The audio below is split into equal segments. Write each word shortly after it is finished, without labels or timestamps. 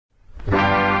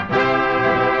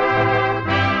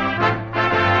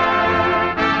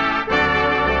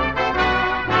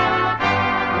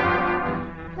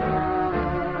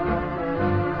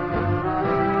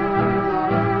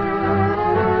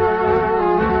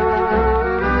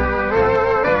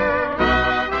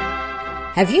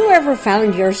Have you ever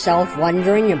found yourself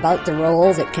wondering about the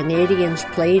role that Canadians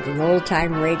played in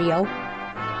old-time radio?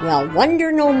 Well,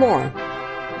 wonder no more.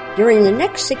 During the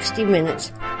next 60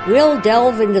 minutes, we'll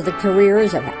delve into the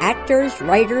careers of actors,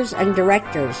 writers, and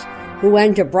directors who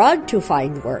went abroad to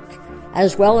find work,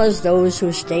 as well as those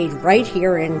who stayed right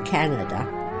here in Canada.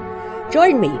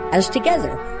 Join me as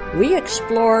together we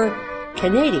explore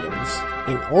Canadians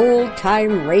in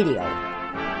old-time radio.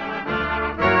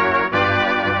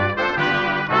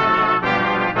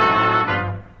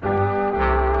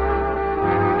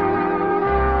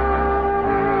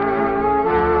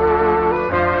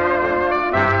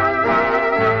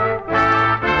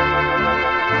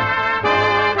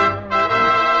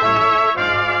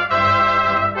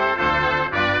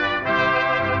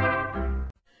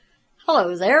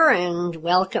 Hello there, and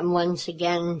welcome once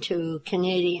again to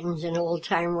Canadians in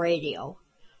Old-Time Radio.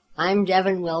 I'm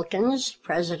Devin Wilkins,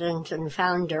 President and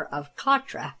founder of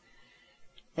COTRA,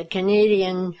 the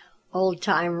Canadian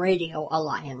Old-Time Radio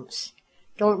Alliance.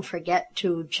 Don't forget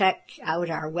to check out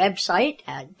our website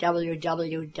at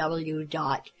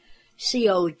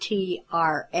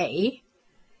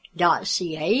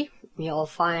www.cotra.ca. You'll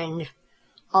find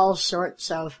all sorts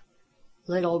of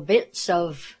little bits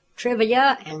of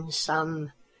trivia and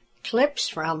some clips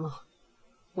from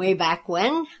way back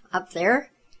when up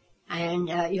there, and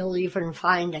you'll even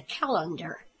find a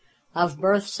calendar of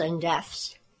births and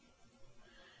deaths.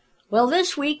 Well,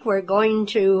 this week we're going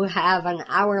to have an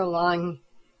hour-long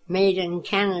Made in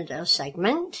Canada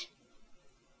segment,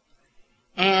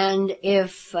 and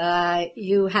if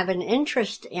you have an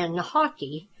interest in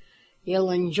hockey, you'll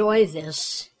enjoy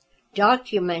this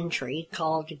documentary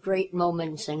called Great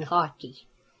Moments in Hockey.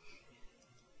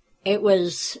 It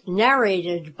was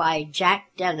narrated by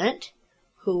Jack Dennett,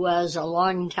 who was a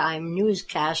longtime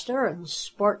newscaster and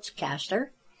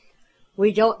sportscaster.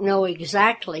 We don't know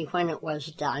exactly when it was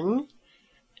done,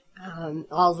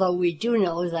 although we do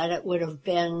know that it would have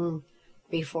been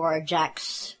before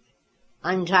Jack's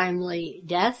untimely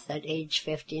death at age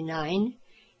 59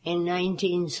 in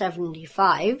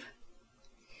 1975.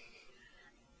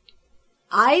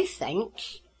 I think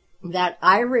that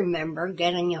I remember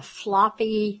getting a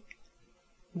floppy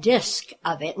disk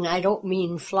of it, and I don't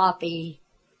mean floppy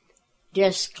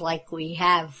disk like we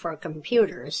have for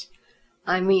computers.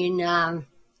 I mean a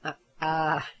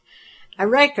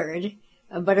record,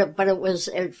 but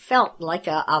it felt like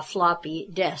a floppy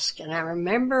disk, and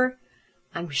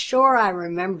I'm sure I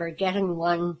remember getting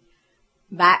one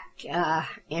back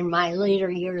in my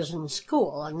later years in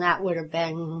school, and that would have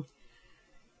been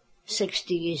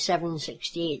 67,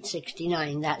 68,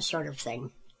 69, that sort of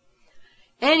thing.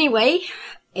 Anyway,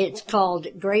 it's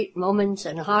called Great Moments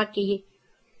in Hockey,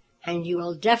 and you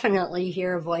will definitely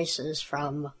hear voices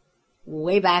from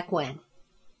way back when.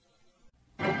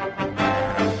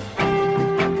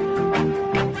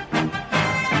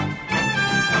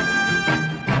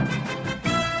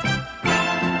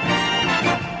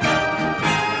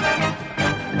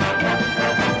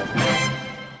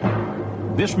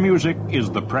 This music is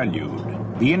the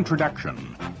prelude, the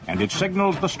introduction, and it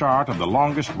signals the start of the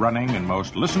longest-running and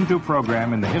most listened-to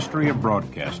program in the history of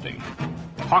broadcasting,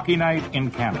 Hockey Night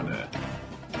in Canada.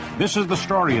 This is the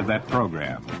story of that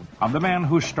program, of the man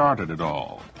who started it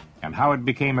all, and how it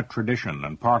became a tradition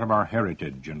and part of our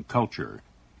heritage and culture.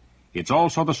 It's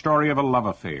also the story of a love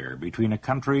affair between a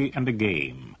country and a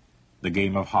game, the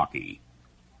game of hockey.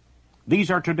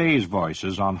 These are today's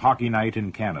voices on Hockey Night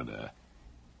in Canada.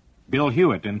 Bill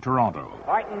Hewitt in Toronto.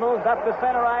 Martin moves up the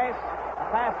center ice. A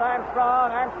pass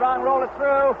Armstrong. Armstrong rolled it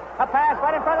through. A pass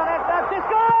right in front of the net. Stop. He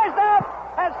scores! Stop!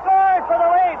 Has scored for the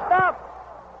Leafs. Stop!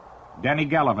 Danny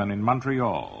Gallivan in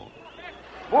Montreal.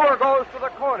 Moore goes to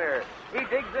the corner. He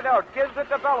digs it out. Gives it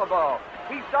to Beliveau.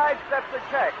 He sidesteps the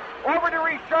check. Over to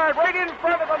Richard. Right in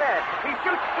front of the net. He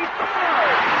shoots. He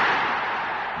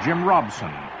scores! Jim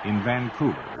Robson in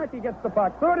Vancouver. He gets the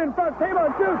puck. Third in front.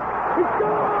 Taymon shoots. He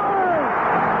scores!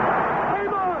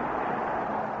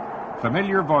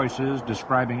 Familiar voices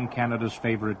describing Canada's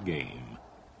favorite game.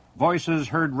 Voices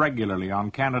heard regularly on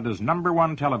Canada's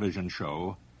 #1 television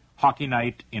show, Hockey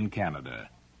Night in Canada.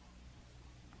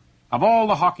 Of all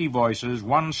the hockey voices,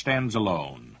 one stands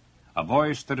alone, a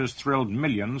voice that has thrilled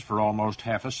millions for almost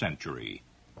half a century.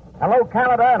 Hello,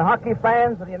 Canada and hockey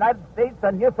fans of the United States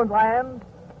and Newfoundland,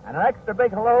 and an extra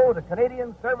big hello to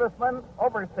Canadian servicemen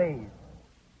overseas.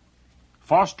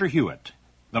 Foster Hewitt,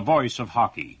 the voice of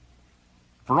hockey.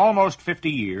 For almost 50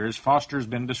 years, Foster's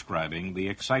been describing the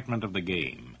excitement of the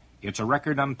game. It's a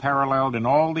record unparalleled in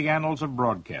all the annals of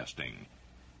broadcasting.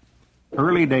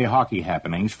 Early day hockey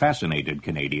happenings fascinated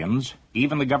Canadians.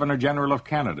 Even the Governor-General of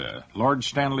Canada, Lord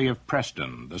Stanley of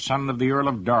Preston, the son of the Earl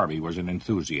of Derby, was an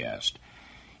enthusiast.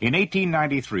 In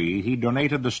 1893, he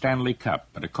donated the Stanley Cup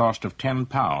at a cost of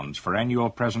 £10 for annual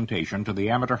presentation to the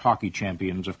amateur hockey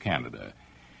champions of Canada.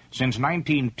 Since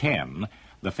 1910,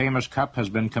 the famous cup has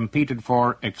been competed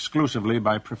for exclusively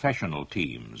by professional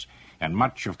teams, and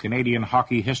much of Canadian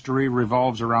hockey history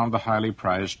revolves around the highly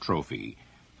prized trophy.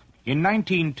 In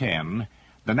 1910,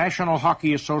 the National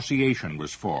Hockey Association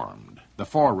was formed, the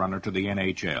forerunner to the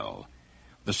NHL.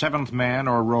 The seventh man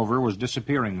or rover was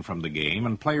disappearing from the game,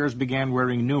 and players began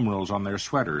wearing numerals on their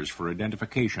sweaters for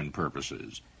identification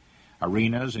purposes.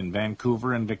 Arenas in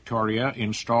Vancouver and Victoria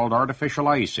installed artificial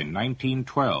ice in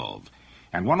 1912,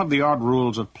 and one of the odd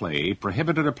rules of play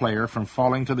prohibited a player from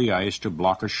falling to the ice to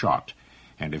block a shot,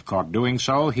 and if caught doing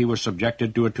so, he was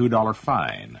subjected to a $2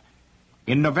 fine.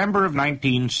 In November of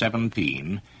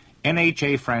 1917,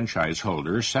 NHA franchise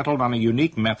holders settled on a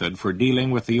unique method for dealing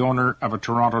with the owner of a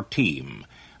Toronto team,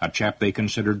 a chap they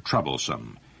considered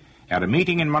troublesome. At a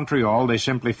meeting in Montreal, they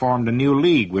simply formed a new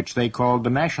league, which they called the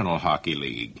National Hockey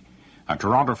League. A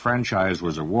Toronto franchise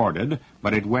was awarded,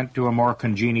 but it went to a more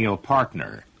congenial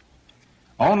partner.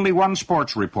 Only one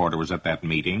sports reporter was at that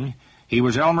meeting. He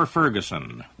was Elmer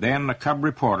Ferguson, then a cub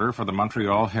reporter for the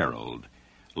Montreal Herald.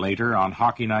 Later, on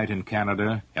Hockey Night in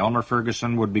Canada, Elmer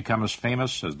Ferguson would become as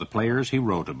famous as the players he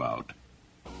wrote about.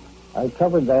 I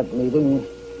covered that meeting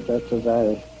just as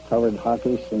I covered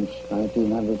hockey since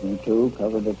 1902,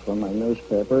 covered it for my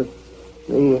newspaper.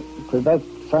 The Quebec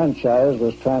franchise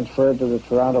was transferred to the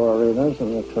Toronto Arenas,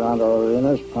 and the Toronto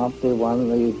Arenas promptly won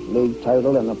the league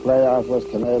title in the playoff with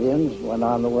Canadians, went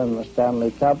on to win the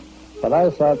Stanley Cup. But I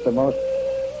thought the most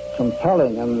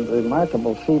compelling and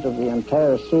remarkable feat of the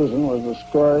entire season was the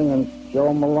scoring in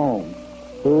Joe Malone,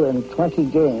 who in 20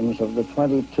 games of the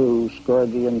 22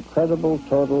 scored the incredible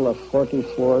total of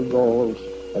 44 goals,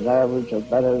 an average of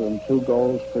better than 2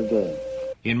 goals per game.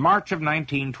 In March of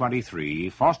 1923,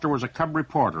 Foster was a cub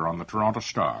reporter on the Toronto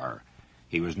Star.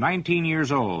 He was 19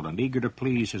 years old and eager to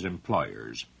please his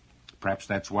employers. Perhaps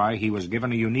that's why he was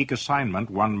given a unique assignment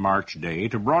one March day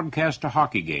to broadcast a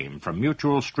hockey game from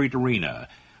Mutual Street Arena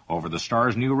over the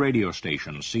Star's new radio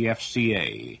station,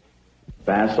 CFCA.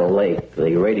 Basil Lake,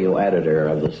 the radio editor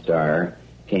of the Star,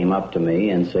 came up to me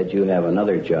and said, "You have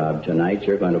another job tonight.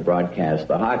 You're going to broadcast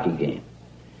the hockey game."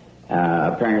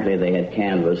 Apparently they had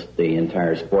canvassed the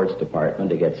entire sports department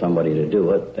to get somebody to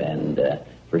do it, and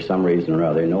for some reason or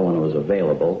other, no one was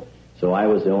available. So I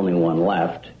was the only one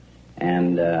left,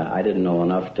 and I didn't know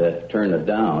enough to turn it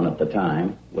down at the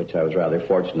time, which I was rather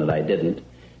fortunate I didn't.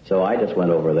 So I just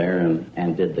went over there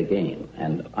and did the game.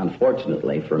 And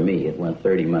unfortunately for me, it went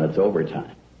 30 minutes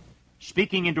overtime.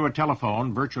 Speaking into a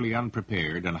telephone, virtually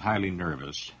unprepared and highly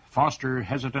nervous, Foster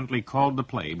hesitantly called the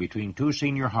play between two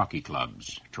senior hockey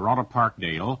clubs, Toronto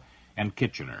Parkdale and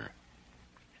Kitchener.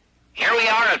 Here we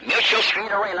are at Mutual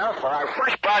Street Arena for our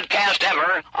first broadcast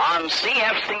ever on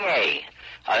CFCA.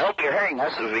 I hope you're hearing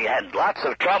us, as we had lots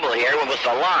of trouble here with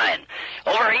the line.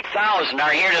 Over 8,000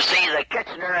 are here to see the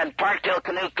Kitchener and Parkdale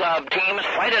Canoe Club teams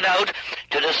fight it out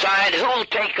to decide who will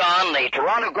take on the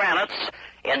Toronto Granites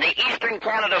in the Eastern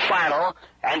Canada Final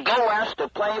and go west to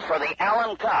play for the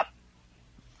Allen Cup.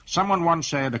 Someone once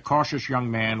said a cautious young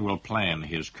man will plan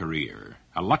his career.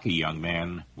 A lucky young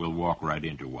man will walk right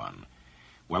into one.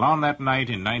 Well, on that night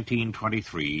in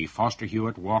 1923, Foster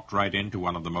Hewitt walked right into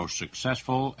one of the most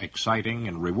successful, exciting,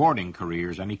 and rewarding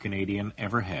careers any Canadian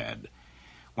ever had.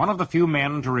 One of the few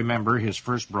men to remember his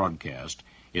first broadcast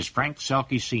is Frank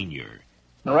Selke Sr.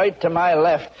 Right to my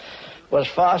left was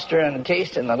Foster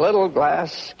encased in a little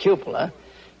glass cupola,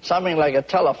 something like a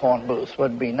telephone booth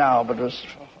would be now, but it was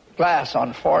glass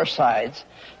on 4 sides.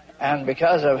 And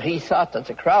because he thought that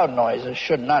the crowd noises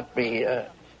should not be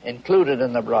included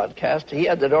in the broadcast, he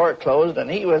had the door closed,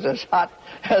 and he was as hot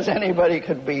as anybody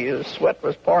could be. His sweat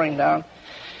was pouring down.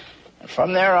 And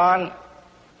from there on,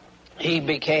 he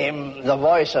became the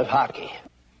voice of hockey.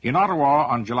 In Ottawa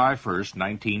on July 1st,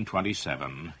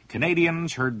 1927,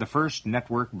 Canadians heard the first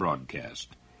network broadcast.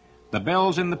 The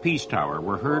bells in the Peace Tower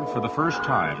were heard for the first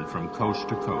time from coast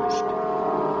to coast.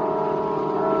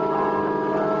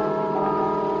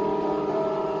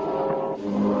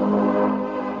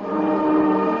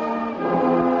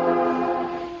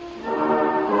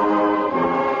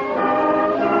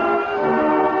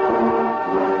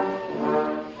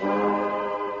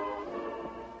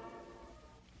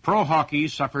 Pro hockey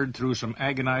suffered through some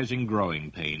agonizing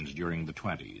growing pains during the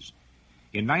 20s.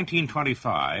 In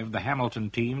 1925, the Hamilton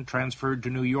team transferred to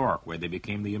New York, where they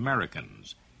became the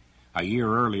Americans. A year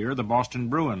earlier, the Boston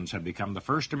Bruins had become the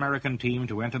first American team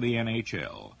to enter the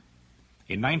NHL.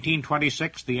 In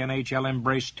 1926, the NHL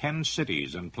embraced 10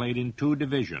 cities and played in 2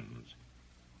 divisions.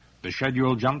 The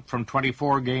schedule jumped from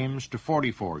 24 games to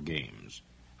 44 games.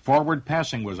 Forward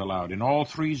passing was allowed in all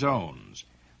 3 zones.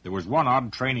 There was one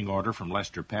odd training order from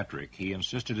Lester Patrick. He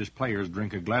insisted his players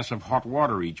drink a glass of hot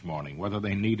water each morning, whether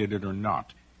they needed it or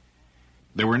not.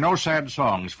 There were no sad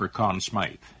songs for Conn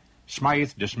Smythe.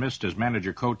 Smythe, dismissed as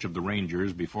manager-coach of the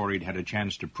Rangers before he'd had a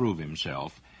chance to prove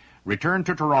himself, returned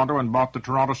to Toronto and bought the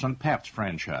Toronto St. Pat's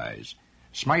franchise.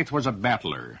 Smythe was a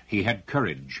battler. He had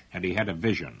courage, and he had a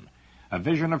vision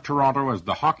of Toronto as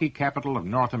the hockey capital of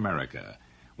North America.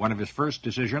 One of his first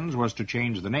decisions was to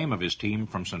change the name of his team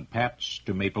from St. Pat's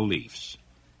to Maple Leafs.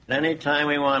 Any time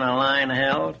we want a line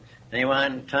held,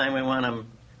 any time we want a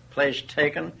place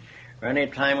taken, or any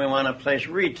time we want a place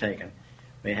retaken,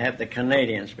 we have the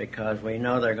Canadians because we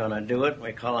know they're going to do it.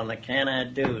 We call them the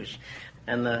Canadoos.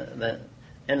 And the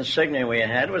insignia we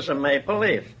had was a maple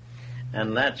leaf.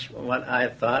 And that's what I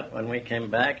thought when we came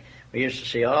back. We used to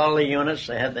see all the units.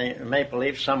 They had the maple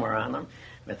leaf somewhere on them.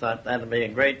 We thought that would be a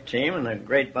great team and a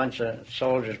great bunch of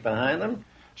soldiers behind them.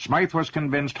 Smythe was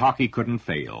convinced hockey couldn't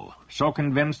fail. So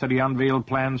convinced that he unveiled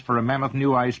plans for a mammoth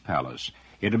new ice palace.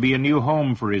 It would be a new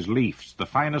home for his Leafs, the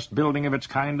finest building of its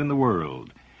kind in the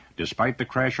world. Despite the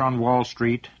crash on Wall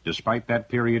Street, despite that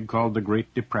period called the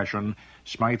Great Depression,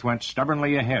 Smythe went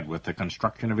stubbornly ahead with the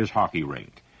construction of his hockey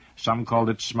rink. Some called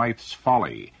it Smythe's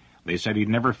folly. They said he'd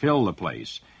never fill the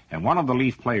place. And one of the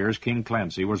Leaf players, King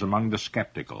Clancy, was among the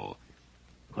skeptical.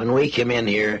 When we came in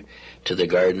here to the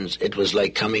Gardens, it was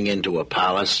like coming into a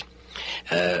palace.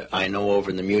 I know over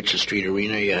in the Mutual Street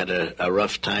Arena you had a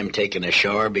rough time taking a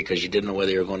shower because you didn't know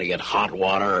whether you were going to get hot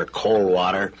water or cold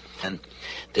water. And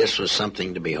this was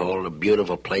something to behold, a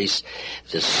beautiful place.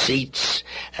 The seats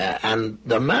and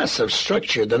the massive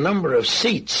structure, the number of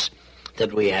seats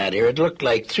that we had here. It looked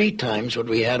like 3 times what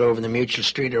we had over in the Mutual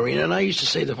Street Arena. And I used to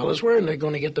say to the fellas, where are they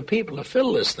going to get the people to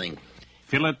fill this thing?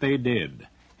 Fill it they did.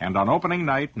 And on opening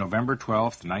night, November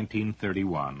 12th,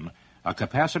 1931, a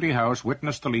Capacity House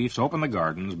witnessed the Leafs open the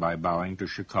Gardens by bowing to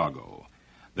Chicago.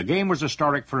 The game was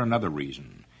historic for another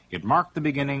reason. It marked the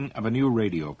beginning of a new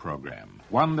radio program,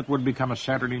 one that would become a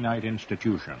Saturday night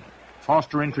institution.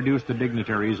 Foster introduced the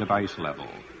dignitaries at ice level,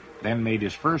 then made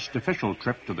his first official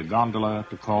trip to the gondola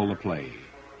to call the play.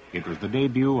 It was the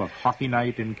debut of Hockey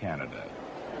Night in Canada.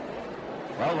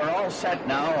 Well, we're all set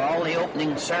now. All the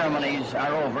opening ceremonies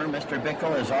are over. Mr.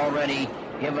 Bickle has already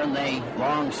given the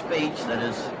long speech that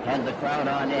has had the crowd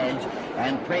on edge.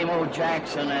 And Primo,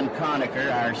 Jackson, and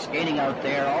Conacher are skating out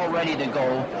there all ready to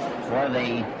go for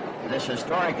this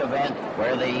historic event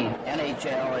where the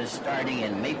NHL is starting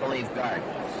in Maple Leaf Gardens.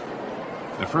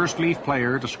 The first Leaf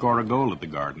player to score a goal at the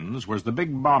Gardens was the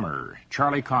big bomber,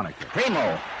 Charlie Conacher.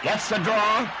 Primo gets the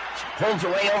draw, pulls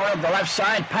away over the left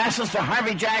side, passes to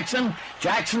Harvey Jackson.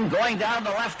 Jackson going down the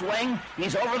left wing.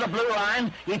 He's over the blue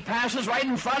line. He passes right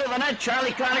in front of the net.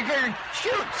 Charlie Conacher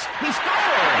shoots. He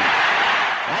scores.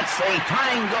 That's the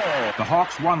tying goal. The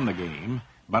Hawks won the game,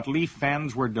 but Leaf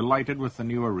fans were delighted with the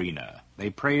new arena.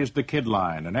 They praised the kid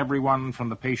line, and everyone from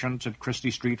the patients at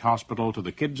Christie Street Hospital to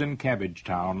the kids in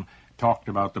Cabbagetown talked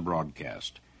about the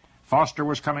broadcast. Foster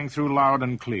was coming through loud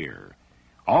and clear.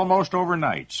 Almost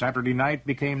overnight, Saturday night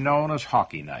became known as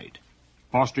Hockey Night.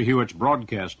 Foster Hewitt's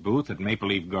broadcast booth at Maple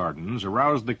Leaf Gardens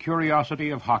aroused the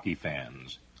curiosity of hockey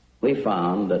fans. We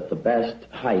found that the best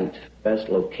height, best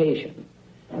location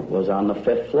was on the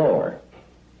 5th floor.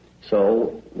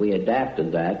 So we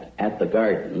adapted that at the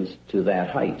Gardens to that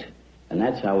height. And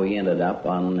that's how we ended up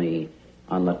on the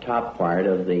top part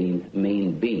of the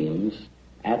main beams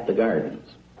at the Gardens.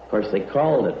 Of course, they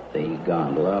called it the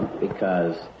gondola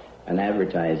because an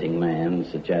advertising man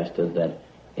suggested that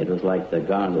it was like the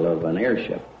gondola of an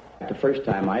airship. The first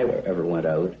time I ever went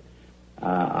out,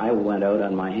 I went out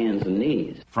on my hands and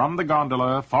knees. From the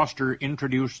gondola, Foster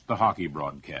introduced the hockey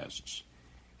broadcasts.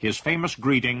 His famous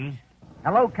greeting,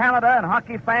 "Hello, Canada and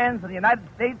hockey fans of the United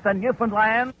States and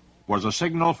Newfoundland," was a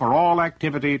signal for all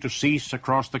activity to cease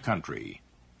across the country.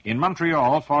 In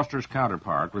Montreal, Foster's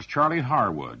counterpart was Charlie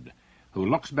Harwood, who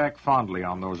looks back fondly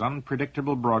on those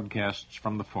unpredictable broadcasts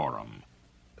from the Forum.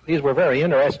 These were very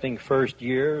interesting first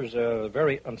years,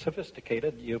 very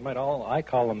unsophisticated. I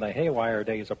call them the haywire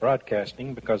days of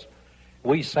broadcasting because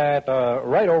we sat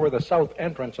right over the south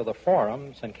entrance of the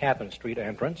Forum, St. Catherine Street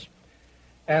entrance,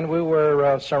 and we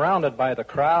were surrounded by the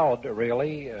crowd,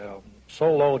 really,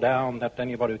 so low down that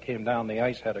anybody who came down the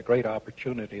ice had a great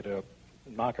opportunity to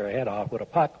knock her head off with a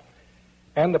puck.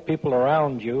 And the people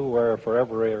around you were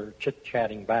forever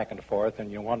chit-chatting back and forth,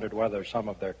 and you wondered whether some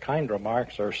of their kind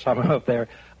remarks or some of their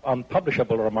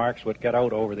unpublishable remarks would get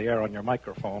out over the air on your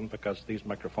microphone, because these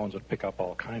microphones would pick up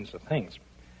all kinds of things.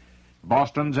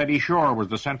 Boston's Eddie Shore was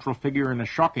the central figure in a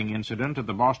shocking incident at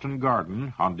the Boston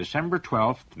Garden on December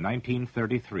 12th,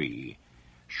 1933.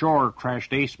 Shore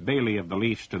crashed Ace Bailey of the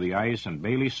Leafs to the ice, and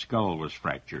Bailey's skull was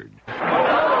fractured. Ace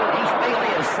Bailey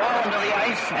has fallen to the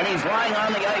ice, and he's lying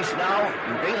on the ice now,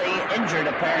 really injured,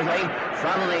 apparently,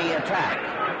 from the attack.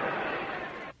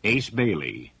 Ace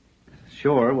Bailey.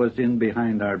 Shore was in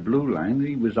behind our blue line.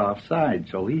 He was offside,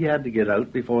 so he had to get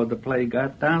out before the play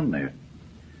got down there.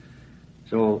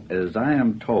 So, as I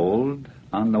am told,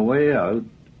 on the way out,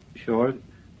 Shore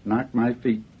knocked my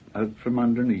feet out from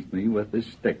underneath me with his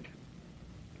stick.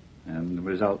 And the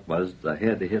result was the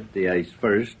head hit the ice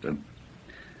first, and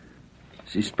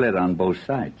she split on both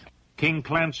sides. King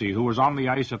Clancy, who was on the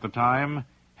ice at the time,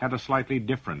 had a slightly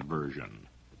different version.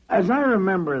 As I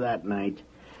remember that night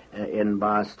in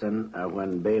Boston,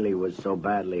 when Bailey was so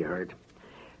badly hurt,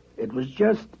 it was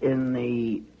just in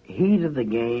the heat of the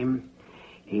game.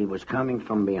 He was coming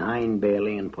from behind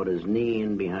Bailey and put his knee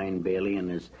in behind Bailey and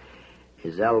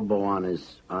his elbow on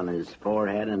his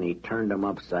forehead, and he turned him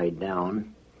upside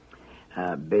down.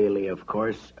 Bailey, of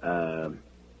course,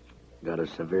 got a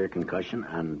severe concussion,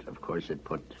 and, of course, it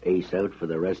put Ace out for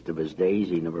the rest of his days.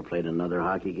 He never played another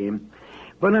hockey game.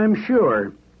 But I'm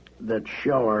sure that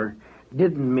Shore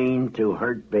didn't mean to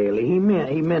hurt Bailey. He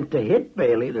meant to hit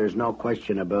Bailey, there's no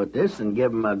question about this, and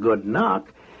give him a good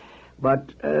knock.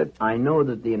 But I know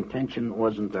that the intention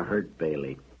wasn't to hurt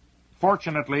Bailey.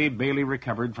 Fortunately, Bailey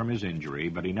recovered from his injury,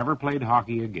 but he never played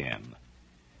hockey again.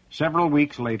 Several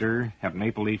weeks later, at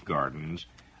Maple Leaf Gardens,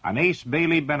 an Ace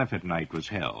Bailey benefit night was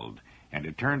held, and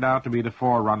it turned out to be the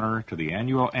forerunner to the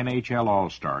annual NHL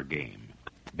All-Star Game.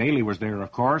 Bailey was there,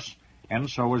 of course, and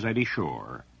so was Eddie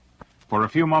Shore. For a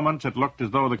few moments, it looked as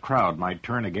though the crowd might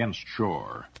turn against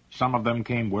Shore. Some of them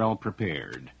came well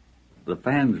prepared. The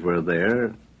fans were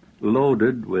there,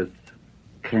 loaded with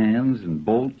cans and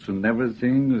bolts and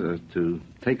everything to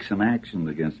take some action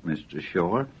against Mr.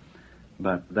 Shore.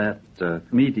 But that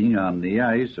meeting on the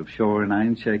ice of Shore and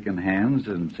I shaking hands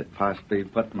and possibly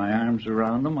putting my arms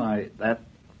around him, that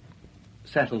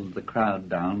settled the crowd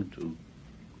down to,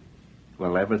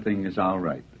 well, everything is all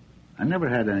right. I never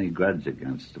had any grudge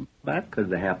against him. That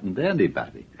could have happened to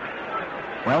anybody.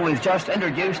 Well, we've just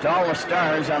introduced all the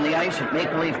stars on the ice at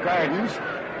Maple Leaf Gardens.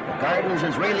 The Gardens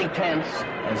is really tense,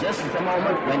 as this is the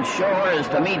moment when Shore is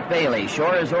to meet Bailey.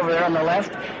 Shore is over there on the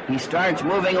left. He starts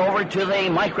moving over to the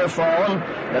microphone.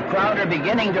 The crowd are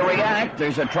beginning to react.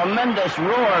 There's a tremendous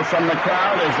roar from the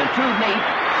crowd as the two meet,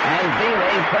 and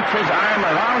Bailey puts his arm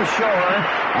around Shore,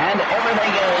 and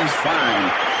everything is fine.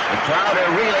 The crowd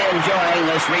are really enjoying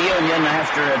this reunion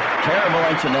after a terrible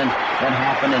incident that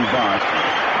happened in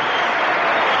Boston.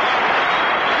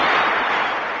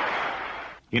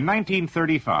 In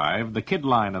 1935, the kid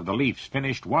line of the Leafs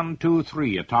finished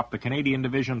 1-2-3 atop the Canadian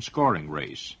Division scoring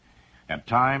race. At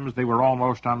times, they were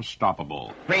almost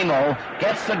unstoppable. Primo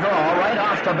gets the draw right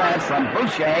off the bat from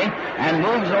Boucher and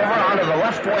moves over onto the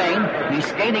left wing. He's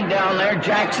skating down there.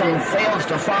 Jackson fails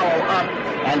to follow up,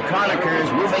 and Conacher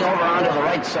is moving over onto the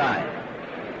right side.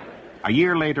 A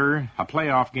year later, a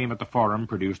playoff game at the Forum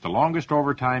produced the longest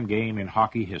overtime game in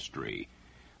hockey history.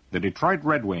 The Detroit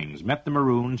Red Wings met the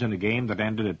Maroons in a game that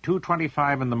ended at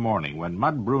 2:25 in the morning when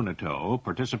Mud Bruneteau,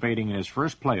 participating in his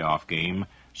first playoff game,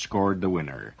 scored the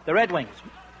winner. The Red Wings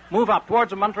move up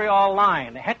towards the Montreal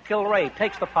line. Het Kilray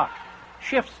takes the puck,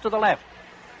 shifts to the left.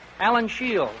 Alan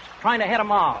Shields trying to head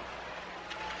him off.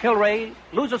 Kilray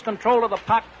loses control of the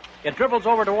puck. It dribbles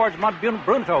over towards Mud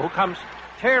Bruneteau, who comes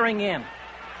tearing in.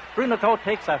 Bruneteau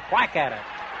takes a whack at it.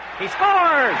 He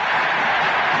scores!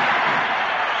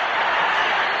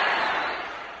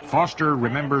 Foster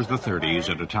remembers the 30s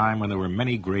at a time when there were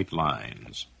many great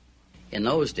lines. In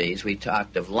those days, we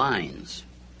talked of lines.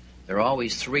 There are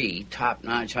always three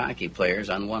top-notch hockey players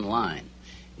on one line.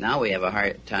 Now we have a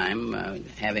hard time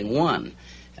having one.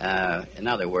 In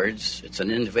other words, it's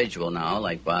an individual now,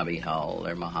 like Bobby Hull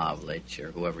or Mahovlich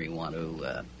or whoever you want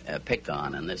to pick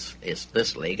on in this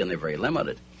league, and they're very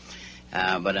limited.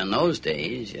 But in those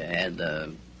days, you had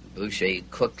the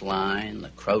Boucher-Cook line, the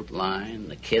Croat line,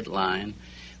 the Kidd line,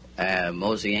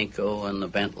 Mosienko and the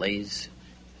Bentleys.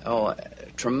 Oh,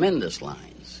 tremendous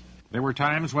lines. There were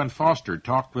times when Foster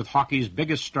talked with hockey's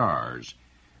biggest stars.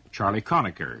 Charlie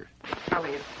Conacher.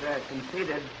 Charlie, it's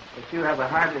conceded that you have the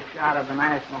hardest shot of the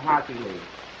National Hockey League.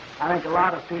 I think a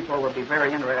lot of people would be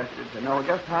very interested to know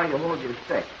just how you hold your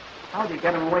stick. How do you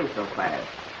get them away so fast?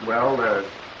 Well,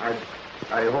 our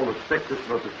I hold a stick just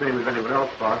about the same as anyone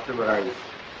else, Foster, but I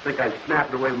think I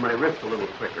snapped it away with my wrist a little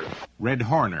quicker. Red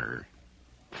Horner.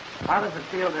 How does it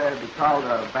feel to be called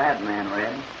a bad man,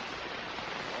 Red?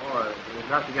 Oh, there's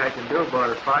nothing I can do about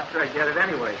it, Foster. I get it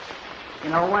anyway. You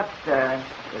know what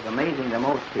is amazing to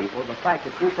most people? The fact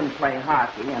that you can play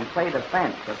hockey and play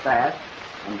defense so fast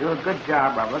and do a good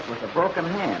job of it with a broken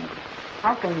hand.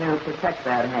 How can you protect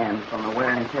that hand from the wear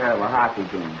and tear of a hockey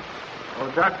game?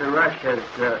 Well, Dr. Rush has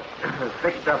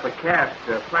fixed up a cast,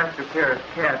 a plaster Paris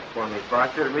cast for me,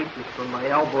 Foster. It reaches from my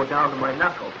elbow down to my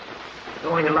knuckles. It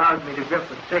only allows me to grip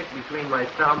the stick between my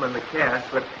thumb and the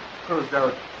cast, but proves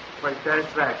out quite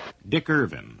satisfactory. Dick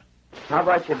Irvin. How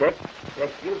about you, Dick?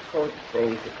 Dick, you've coached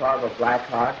the Chicago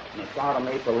Blackhawks and the Toronto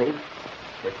Maple Leafs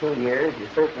for 2 years. You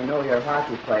certainly know your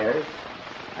hockey players.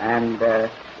 And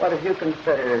what do you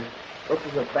consider, which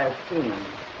is the best team,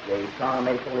 the Toronto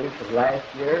Maple Leafs of last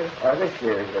year or this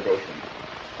year's edition?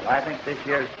 Well, I think this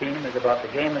year's team is about the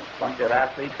gamest bunch of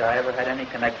athletes I ever had any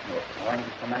connection with. Owing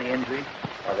to so many injuries,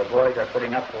 the boys are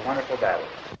putting up a wonderful battle.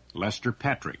 Lester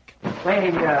Patrick.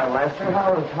 Say, Lester,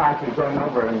 how is hockey going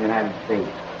over in the United States?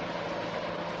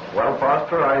 Well,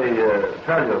 Foster, I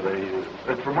tell you,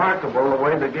 it's remarkable the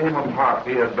way the game of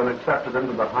hockey has been accepted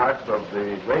into the hearts of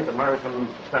the great American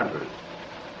centers.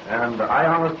 And I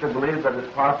honestly believe that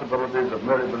its possibilities have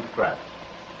merely been scratched.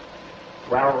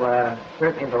 Well,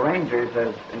 certainly the Rangers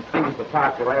have increased the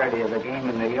popularity of the game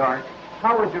in New York.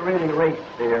 How would you really rate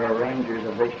the Rangers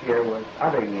of this year with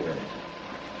other years?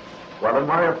 Well, in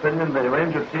my opinion, the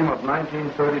Ranger team of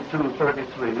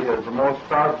 1932-33 is the most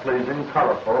crowd-pleasing,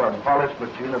 colorful, and polished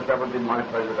machine it's ever been my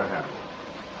pleasure to handle.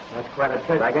 That's quite a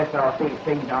trip. I guess I'll see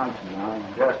Ching Johnson now.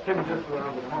 Yes, Ching just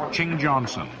around the corner. Ching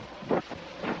Johnson.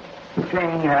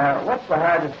 Ching, what's the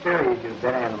hardest series you've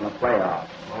been in the playoffs?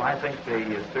 Well, I think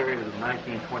the series of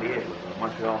 1928 with the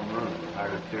Montreal Maroons, the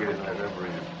hardest series I've ever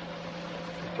in.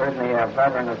 Certainly a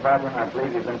veteran. I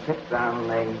believe you've been picked on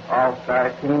the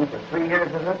All-Star team for 3 years,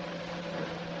 is it?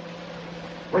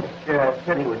 Which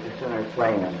city would you sooner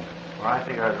play in? Well, I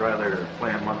think I'd rather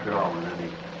play in Montreal than any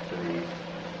city.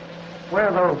 Where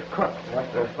are those Cooks?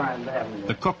 What's to find them?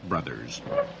 The Cook brothers.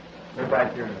 They're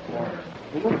back here in the corner.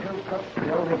 You two Cooks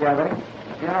go together.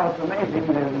 You know, it's amazing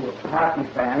to hockey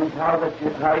fans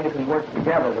how you can work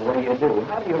together the way you do.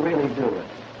 How do you really do it?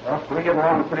 Well, we get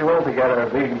along pretty well together,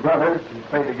 being brothers. We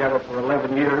played together for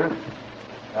 11 years.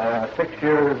 6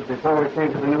 years before we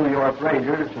came to the New York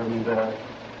Rangers, and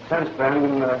since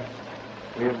then,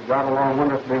 we've got along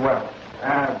wonderfully well.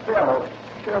 Bill,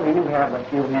 surely you have a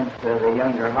few hints to the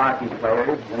younger hockey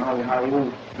players. You know how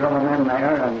you drill them in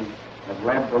there and have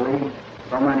led the league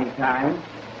so many times.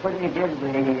 Couldn't you give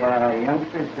the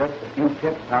youngsters just a few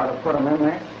tips how to put them in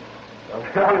there? Well,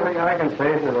 the only thing I can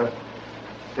say to the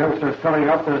youngsters coming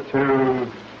up is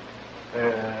to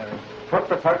put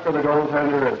the puck to the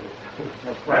goaltender.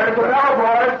 There's the bell,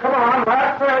 boys. Come on,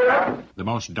 last period. The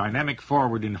most dynamic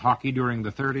forward in hockey during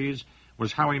the 30s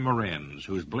was Howie Morenz,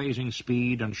 whose blazing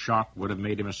speed and shot would have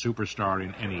made him a superstar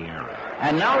in any era.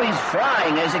 And now he's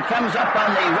flying as he comes up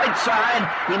on the right side.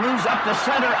 He moves up the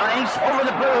center ice, over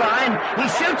the blue line. He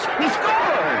shoots, he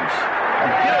scores! A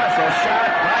beautiful shot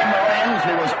by Morenz,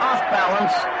 who was off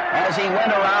balance as he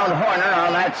went around Horner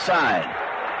on that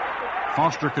side.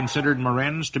 Foster considered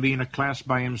Morenz to be in a class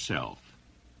by himself.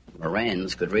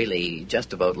 Morenz could really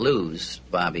just about lose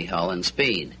Bobby Hull in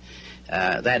speed.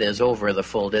 That is over the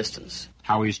full distance.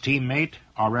 Howie's teammate,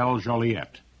 Aurel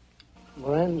Joliet.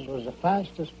 Morenz was the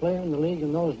fastest player in the league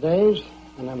in those days,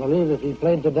 and I believe if he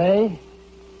played today,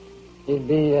 he'd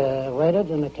be rated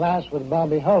in a class with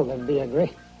Bobby Hull. There'd be a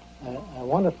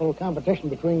wonderful competition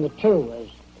between the two as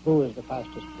who is the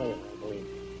fastest player, I believe.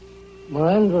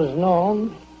 Morenz was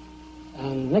known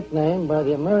and nicknamed by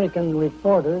the American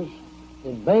reporters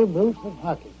the Babe Ruth of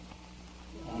hockey.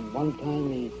 And one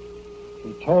time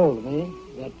he told me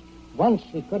that once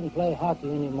he couldn't play hockey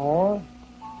anymore,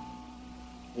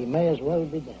 he may as well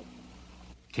be dead.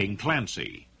 King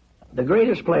Clancy. The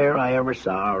greatest player I ever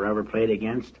saw or ever played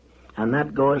against, and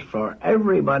that goes for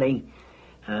everybody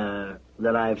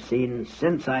that I've seen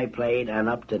since I played and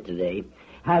up to today,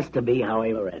 has to be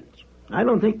Howie Morenz. I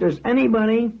don't think there's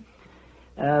anybody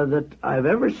that I've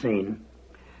ever seen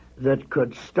that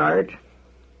could start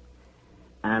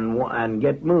and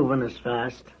get moving as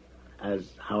fast as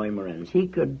Howie Morenz. He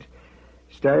could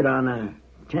start on a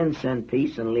 10-cent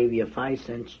piece and leave you 5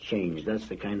 cents change. That's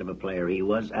the kind of a player he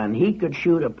was. And he could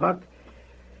shoot a puck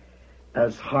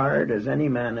as hard as any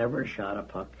man ever shot a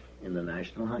puck in the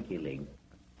National Hockey League.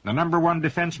 The number one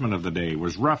defenseman of the day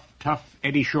was rough, tough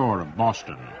Eddie Shore of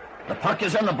Boston. The puck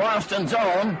is in the Boston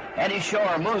zone. Eddie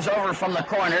Shore moves over from the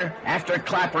corner after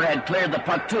Clapper had cleared the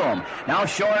puck to him. Now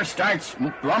Shore starts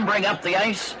lumbering up the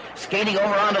ice, skating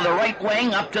over onto the right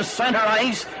wing, up to center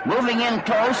ice, moving in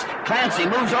close. Clancy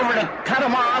moves over to cut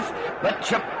him off, but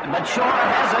Shore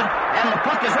has it, and the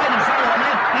puck is right in front of the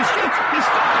net. He shoots, he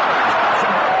scores!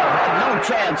 Shore had no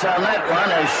chance on that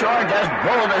one as Shore just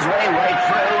bowled his way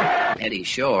right through. Eddie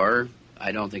Shore,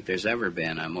 I don't think there's ever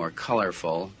been a more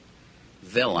colorful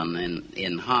villain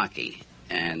in hockey,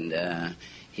 and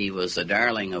he was the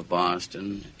darling of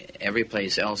Boston. Every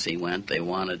place else he went, they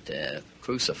wanted to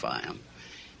crucify him.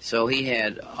 So he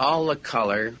had all the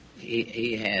color,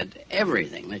 he had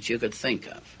everything that you could think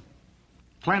of.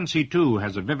 Clancy, too,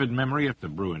 has a vivid memory of the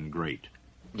Bruin great.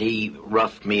 He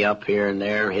roughed me up here and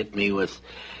there, hit me with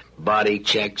body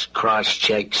checks, cross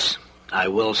checks. I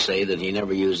will say that he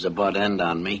never used a butt end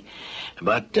on me,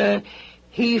 but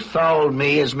he fouled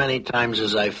me as many times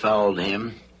as I fouled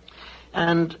him.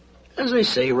 And as I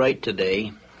say right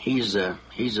today, he's a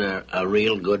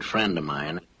real good friend of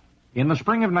mine. In the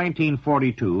spring of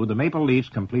 1942, the Maple Leafs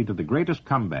completed the greatest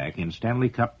comeback in Stanley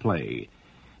Cup play.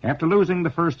 After losing the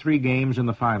first 3 games in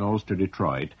the finals to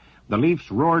Detroit, the Leafs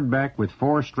roared back with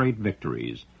 4 straight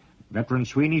victories. Veteran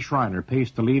Sweeney Shriner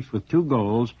paced the Leafs with 2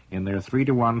 goals in their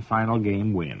 3-1 final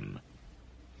game win.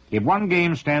 If one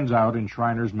game stands out in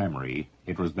Shriner's memory,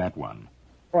 it was that one.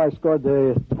 I scored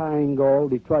the tying goal.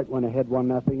 Detroit went ahead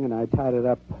 1-0, and I tied it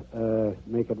up,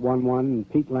 make it 1-1. And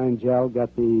Pete Langell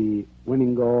got the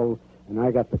winning goal, and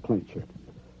I got the clincher.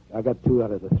 I got 2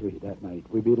 out of the 3 that night.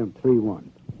 We beat them 3-1.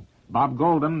 Bob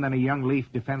Golden, then a young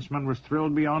Leaf defenseman, was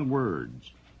thrilled beyond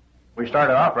words. We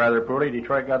started off rather poorly.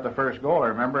 Detroit got the first goal, I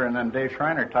remember, and then Dave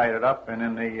Shriner tied it up, and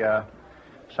in the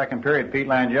second period, Pete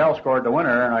Langell scored the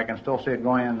winner, and I can still see it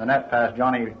going in the net past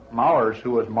Johnny Mowers,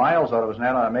 who was miles out of his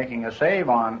net making a save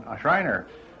on Shriner.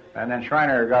 And then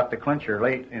Shriner got the clincher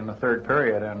late in the third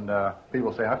period, and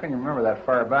people say, how can you remember that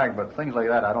far back? But things like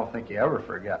that I don't think you ever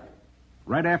forget.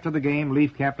 Right after the game,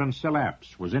 Leaf captain Sil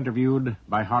Apps was interviewed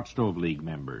by Hot Stove League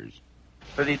members.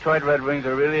 The Detroit Red Wings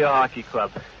are really a hockey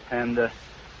club, and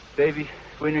Davey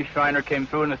Sweeney Shriner came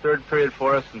through in the third period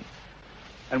for us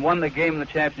and won the game in the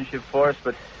championship for us,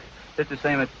 but just the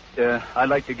same, I'd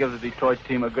like to give the Detroit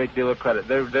team a great deal of credit.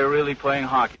 They're really playing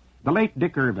hockey. The late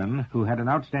Dick Irvin, who had an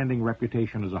outstanding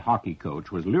reputation as a hockey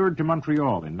coach, was lured to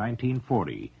Montreal in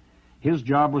 1940. His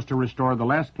job was to restore the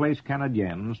last-place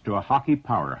Canadiens to a hockey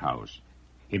powerhouse.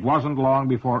 It wasn't long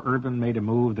before Irvin made a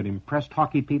move that impressed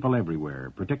hockey people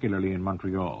everywhere, particularly in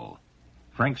Montreal.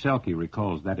 Frank Selke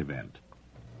recalls that event.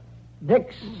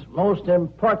 Dick's most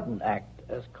important act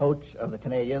as coach of the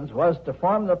Canadiens was to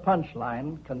form the punch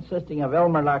line consisting of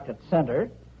Elmer Luck at center,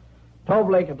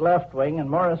 Tove Lake at left wing, and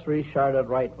Maurice Richard at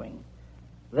right wing.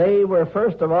 They were,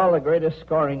 first of all, the greatest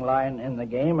scoring line in the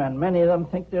game, and many of them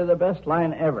think they're the best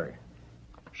line ever.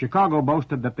 Chicago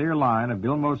boasted that their line of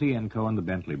Bill Mosienko and the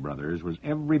Bentley brothers was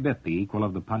every bit the equal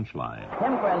of the punch line.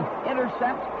 Hemgren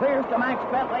intercepts, clears to Max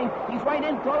Bentley. He's right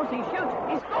in close. He shoots.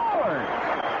 He scores!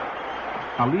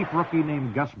 A Leaf rookie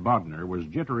named Gus Bodner was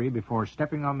jittery before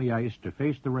stepping on the ice to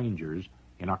face the Rangers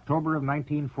in October of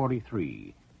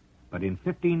 1943. But in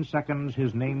 15 seconds,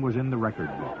 his name was in the record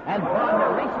book. And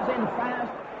Bodner races in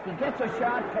fast. He gets a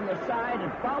shot from the side.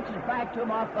 It bounces back to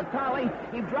him off the collie.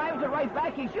 He drives it right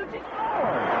back. He shoots. He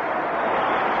scores!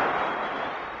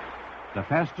 The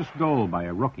fastest goal by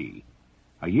a rookie.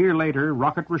 A year later,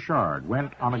 Rocket Richard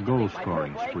went on a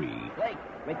goal-scoring spree. Blake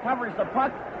recovers the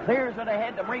puck, clears it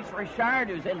ahead to Maurice Richard,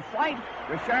 who's in flight.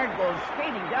 Richard goes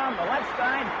skating down the left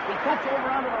side. He cuts over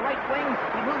onto the right wing.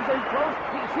 He moves in close.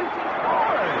 He shoots. He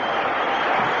scores!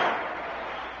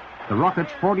 The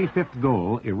Rockets' 45th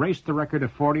goal erased the record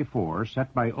of 44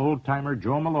 set by old-timer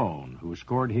Joe Malone, who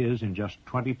scored his in just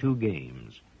 22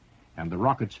 games. And the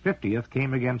Rockets' 50th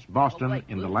came against Boston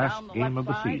in the last game of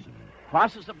the season.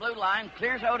 Crosses the blue line,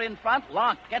 clears out in front.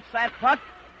 Locke gets that puck.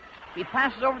 He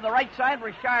passes over the right side.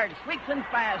 Richard sweeps in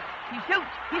fast. He shoots.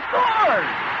 He scores!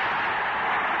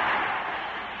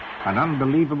 An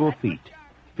unbelievable feat.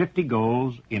 50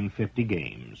 goals in 50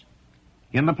 games.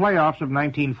 In the playoffs of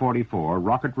 1944,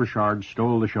 Rocket Richard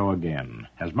stole the show again.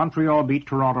 As Montreal beat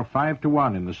Toronto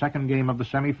 5-1 in the second game of the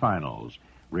semifinals,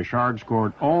 Richard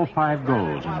scored all 5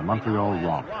 goals in the Montreal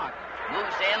romp.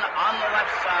 Moves in on the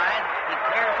left side. He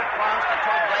clears across to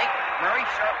Tove Lake.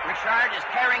 Maurice Richard is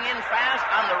carrying in fast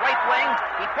on the right wing.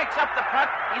 He picks up the puck.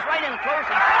 He's right in close.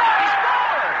 He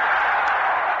scores!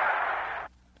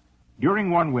 During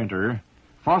one winter,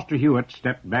 Foster Hewitt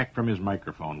stepped back from his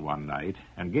microphone one night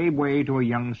and gave way to a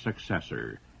young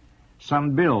successor.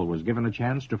 Son Bill was given a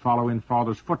chance to follow in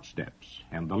father's footsteps,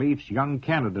 and the Leafs' young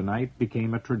Canada night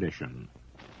became a tradition.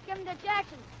 Give him to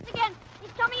Jackson. Again,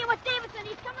 he's coming in with Davidson.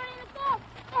 He's coming in the goal.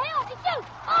 The hill, he shoots.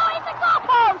 Oh, hit the goal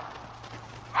post.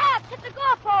 Abs hit the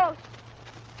goal post.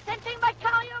 Same thing by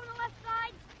Collier on the left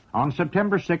side. On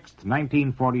September 6th,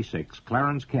 1946,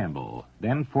 Clarence Campbell,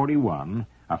 then 41,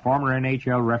 a former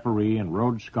NHL referee and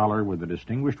Rhodes Scholar with a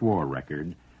distinguished war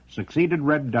record, succeeded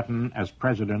Red Dutton as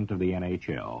president of the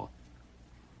NHL.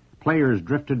 Players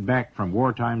drifted back from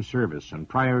wartime service, and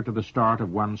prior to the start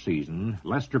of one season,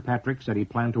 Lester Patrick said he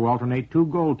planned to alternate 2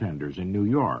 goaltenders in New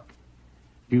York.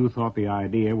 Few thought the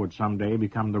idea would someday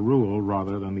become the rule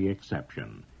rather than the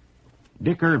exception.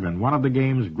 Dick Irvin, one of the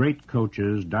game's great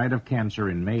coaches, died of cancer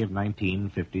in May of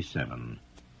 1957.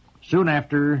 Soon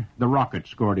after, the Rocket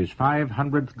scored his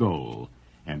 500th goal,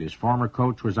 and his former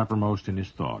coach was uppermost in his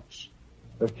thoughts.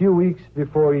 A few weeks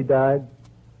before he died,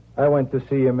 I went to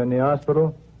see him in the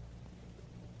hospital,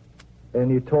 and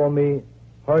he told me,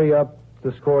 hurry up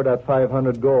to score that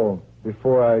 500 goal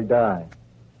before I die.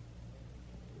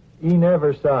 He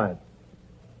never saw it.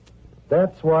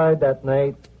 That's why that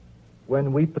night,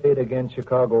 when we played against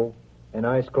Chicago, and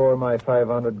I scored my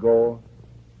 500 goal,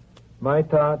 my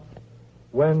thoughts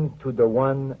went to the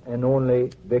one and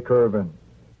only Dick Irvin.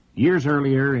 Years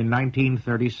earlier, in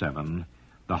 1937,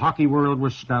 the hockey world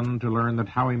was stunned to learn that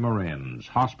Howie Morenz,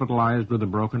 hospitalized with a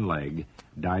broken leg,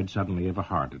 died suddenly of a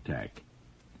heart attack.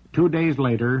 2 days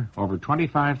later, over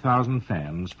 25,000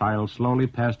 fans filed slowly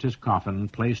past his coffin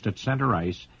placed at center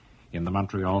ice in the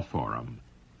Montreal Forum.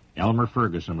 Elmer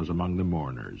Ferguson was among the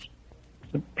mourners.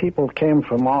 The people came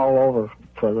from all over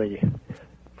for the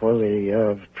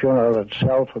funeral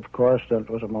itself. Of course, that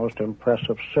was a most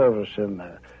impressive service in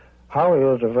there. Howie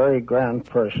was a very grand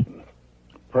person.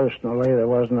 Personally, there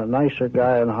wasn't a nicer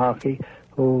guy in hockey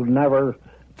who never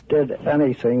did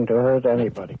anything to hurt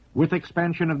anybody. With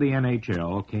expansion of the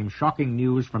NHL came shocking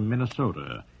news from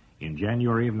Minnesota in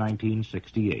January of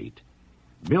 1968.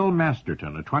 Bill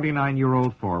Masterton, a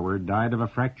 29-year-old forward, died of a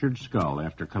fractured skull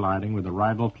after colliding with a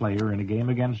rival player in a game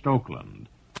against Oakland.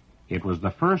 It was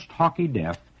the first hockey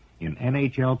death in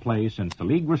NHL play since the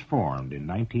league was formed in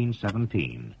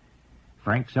 1917.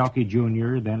 Frank Selke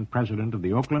Jr., then president of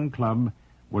the Oakland Club,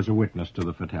 was a witness to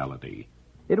the fatality.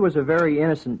 It was a very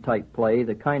innocent-type play,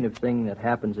 the kind of thing that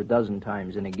happens a dozen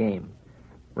times in a game.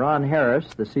 Ron Harris,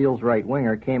 the Seals' right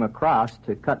winger, came across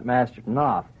to cut Masterton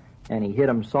off, and he hit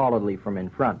him solidly from in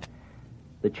front.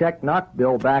 The check knocked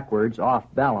Bill backwards, off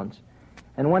balance,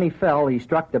 and when he fell, he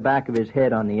struck the back of his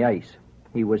head on the ice.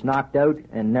 He was knocked out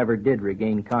and never did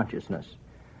regain consciousness.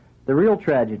 The real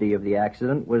tragedy of the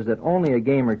accident was that only a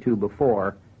game or two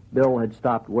before, Bill had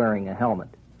stopped wearing a helmet.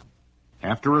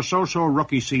 After a so-so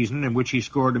rookie season in which he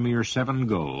scored a mere 7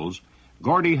 goals,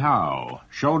 Gordie Howe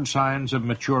showed signs of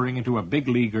maturing into a big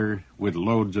leaguer with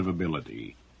loads of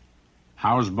ability.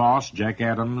 Howe's boss, Jack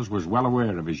Adams, was well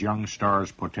aware of his young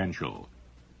star's potential.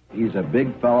 He's a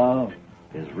big fellow.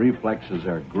 His reflexes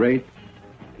are great.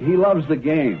 He loves the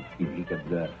game. He could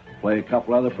play a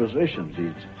couple other positions.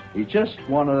 He's just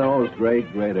one of those great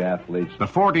athletes. The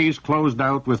 40s closed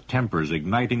out with tempers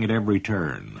igniting at every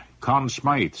turn. Conn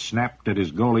Smythe snapped at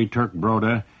his goalie Turk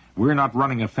Broda, "We're not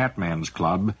running a fat man's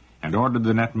club," and ordered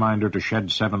the netminder to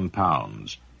shed 7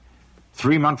 pounds.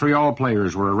 3 Montreal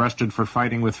players were arrested for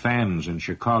fighting with fans in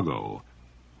Chicago.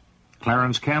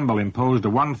 Clarence Campbell imposed a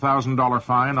 $1,000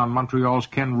 fine on Montreal's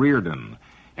Ken Reardon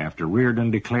after Reardon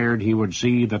declared he would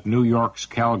see that New York's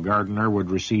Cal Gardner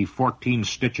would receive 14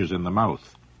 stitches in the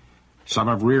mouth. Some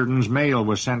of Reardon's mail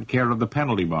was sent care of the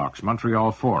penalty box,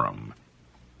 Montreal Forum.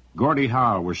 Gordie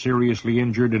Howe was seriously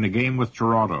injured in a game with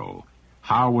Toronto.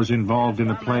 Howe was involved in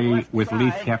a play with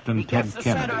Leaf captain Ted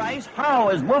Kennedy. Howe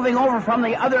is moving over from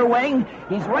the other wing.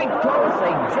 He's right close.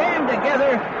 They jam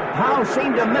together. Howe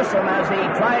seemed to miss him as he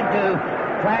tried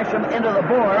to crash him into the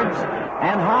boards.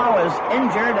 And Howe is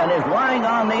injured and is lying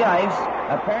on the ice,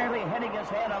 apparently hitting his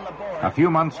head on the board. A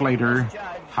few months later,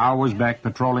 Howe was back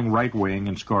patrolling right wing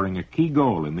and scoring a key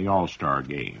goal in the All-Star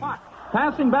game.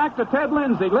 Passing back to Ted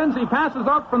Lindsay. Lindsay passes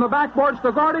up from the backboards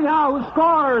to Gordie Howe, who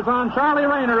scores on Charlie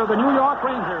Rayner of the New York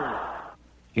Rangers.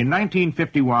 In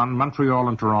 1951, Montreal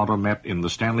and Toronto met in the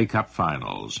Stanley Cup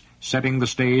Finals, setting the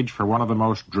stage for one of the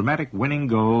most dramatic winning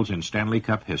goals in Stanley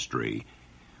Cup history.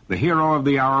 The hero of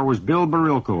the hour was Bill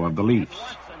Barilko of the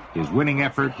Leafs. His winning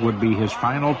effort would be his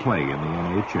final play in the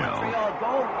NHL.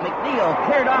 McNeil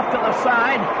cleared off to the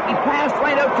side. He passed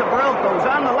right out to Barilko, who's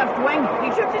on the left wing.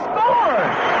 He shoots, he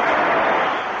scores!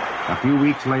 A few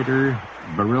weeks later,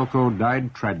 Barilko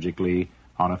died tragically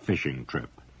on a fishing trip.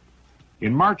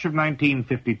 In March of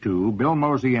 1952, Bill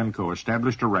Mosienko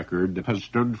established a record that has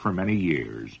stood for many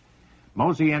years.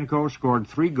 Mosienko scored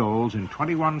 3 goals in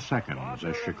 21 seconds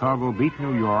as Chicago beat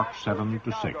New York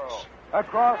 7-6.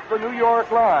 Across the New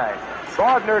York line.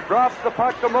 Gardner drops the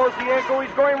puck to Mosienko.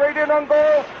 He's going right in on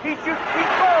goal. He shoots. He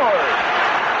scores!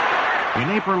 In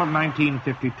April of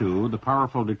 1952, the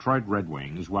powerful Detroit Red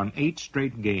Wings won 8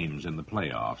 straight games in the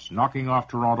playoffs, knocking off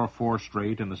Toronto 4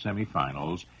 straight in the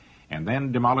semifinals, and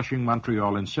then demolishing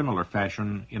Montreal in similar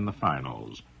fashion in the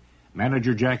finals.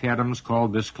 Manager Jack Adams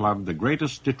called this club the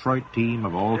greatest Detroit team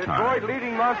of all time. Detroit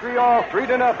leading Montreal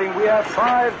 3-0. We have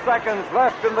 5 seconds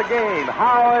left in the game.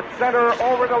 Howe at center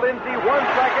over to Lindsay. 1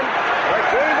 second. The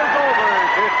game is over.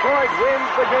 Detroit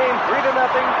wins the game 3-0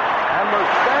 and the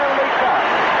Stanley Cup.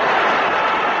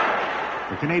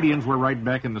 The Canadians were right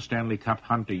back in the Stanley Cup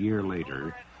hunt a year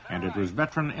later, and it was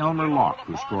veteran Elmer Locke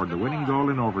who scored the winning goal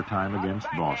in overtime against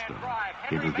Boston.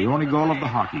 It was the only goal of the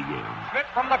hockey game. Schmidt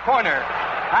from the corner.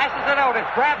 Passes it out.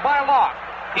 It's grabbed by Locke.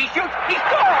 He shoots. He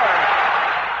scores!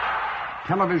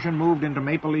 Television moved into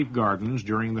Maple Leaf Gardens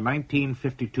during the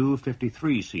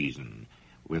 1952-53 season,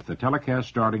 with the telecast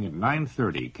starting at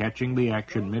 9:30, catching the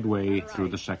action midway through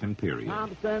the second period.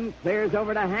 Thompson clears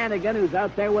over to Hannigan, who's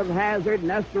out there with Hazard,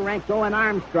 Nestorenko, and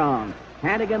Armstrong.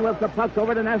 Hannigan lifts the puck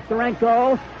over to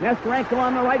Nestorenko. Nestorenko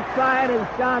on the right side. His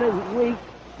shot is weak,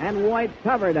 and White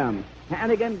covered him.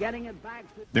 Hannigan getting it back.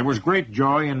 There was great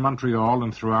joy in Montreal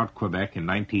and throughout Quebec in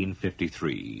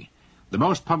 1953. The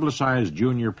most publicized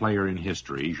junior player in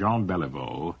history, Jean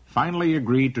Beliveau, finally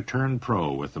agreed to turn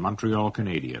pro with the Montreal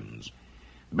Canadiens.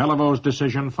 Beliveau's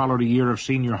decision followed a year of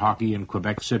senior hockey in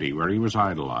Quebec City, where he was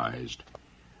idolized.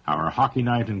 Our Hockey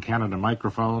Night in Canada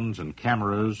microphones and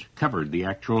cameras covered the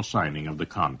actual signing of the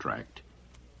contract.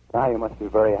 Now you must be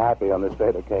very happy on this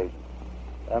great occasion.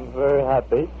 I'm very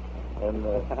happy, and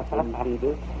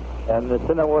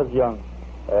since I was young,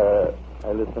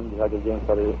 I listened to hockey games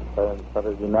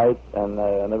Saturday night, and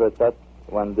I never thought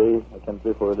one day I can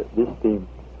play for this team.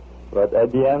 But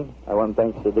at the end, I want to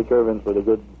thank Dick Irvin for the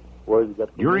good words he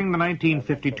got. During the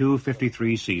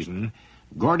 1952-53 season,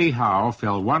 Gordie Howe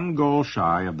fell 1 goal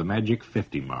shy of the magic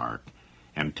 50 mark,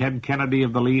 and Ted Kennedy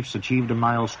of the Leafs achieved a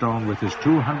milestone with his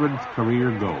 200th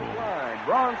career goal.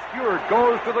 Ron Stewart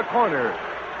goes to the corner.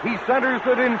 He centers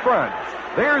it in front.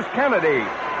 There's Kennedy.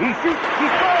 He shoots. He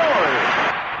scores!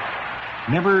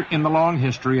 Never in the long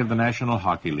history of the National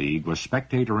Hockey League was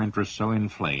spectator interest so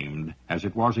inflamed as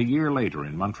it was a year later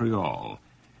in Montreal.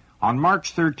 On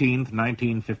March 13,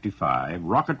 1955,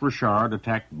 Rocket Richard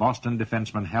attacked Boston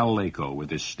defenseman Hal Lako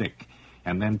with his stick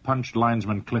and then punched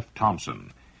linesman Cliff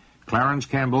Thompson. Clarence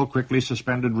Campbell quickly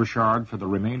suspended Richard for the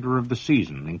remainder of the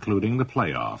season, including the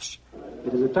playoffs.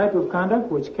 It is a type of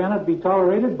conduct which cannot be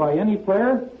tolerated by any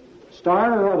player,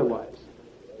 star or otherwise.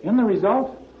 In the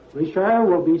result, Richard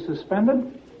will be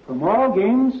suspended from all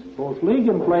games, both league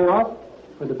and playoff,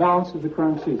 for the balance of the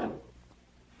current season.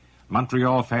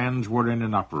 Montreal fans were in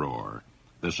an uproar.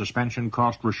 The suspension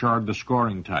cost Richard the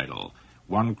scoring title,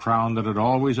 one crown that had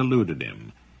always eluded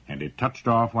him, and it touched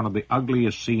off one of the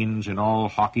ugliest scenes in all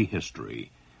hockey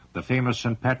history, the famous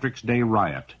St. Patrick's Day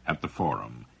riot at the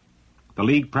Forum. The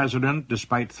league president,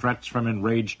 despite threats from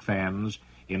enraged fans,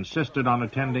 insisted on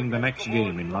attending the next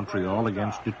game in Montreal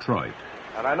against Detroit.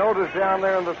 And I noticed down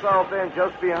there in the south end,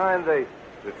 just behind the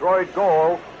Detroit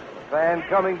goal, a fan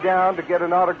coming down to get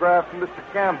an autograph from Mr.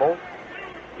 Campbell.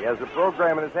 He has a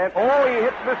program in his hand. Oh, he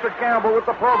hits Mr. Campbell with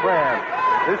the program.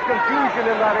 There's confusion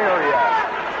in that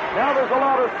area. Now there's a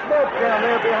lot of smoke down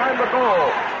there behind the goal.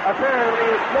 Apparently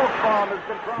a smoke bomb has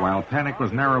been dropped. While panic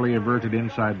was narrowly averted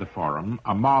inside the Forum,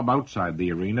 a mob outside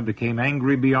the arena became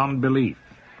angry beyond belief,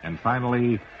 and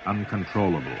finally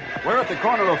uncontrollable. We're at the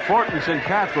corner of Fort and St.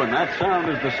 Catherine. That sound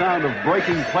is the sound of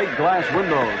breaking plate glass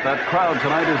windows. That crowd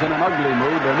tonight is in an ugly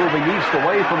mood. They're moving east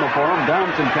away from the Forum,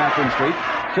 down St. Catherine Street.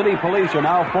 City police are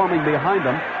now forming behind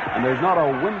them, and there's not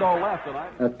a window left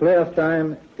tonight. At playoff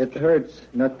time, it hurts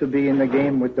not to be in the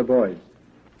game with the boys.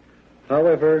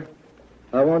 However,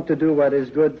 I want to do what is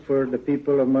good for the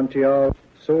people of Montreal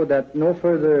so that no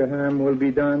further harm will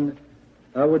be done.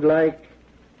 I would like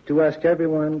to ask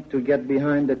everyone to get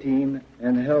behind the team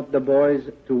and help the boys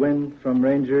to win from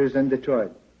Rangers and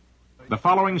Detroit. The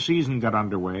following season got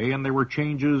underway, and there were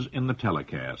changes in the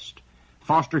telecast.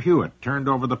 Foster Hewitt turned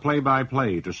over the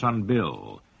play-by-play to son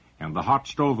Bill, and the Hot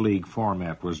Stove League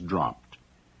format was dropped.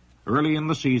 Early in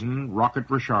the season, Rocket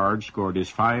Richard scored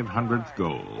his 500th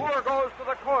goal. Moore goes to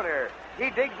the corner. He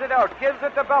digs it out, gives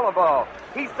it to Beliveau.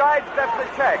 He sidesteps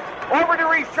the check. Over to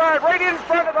Richard, right in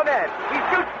front of the net. He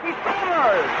shoots, he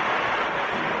scores!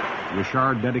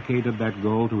 Richard dedicated that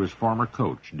goal to his former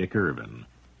coach, Dick Irvin.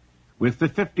 With the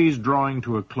 50s drawing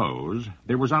to a close,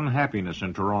 there was unhappiness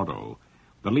in Toronto.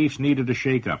 The Leafs needed a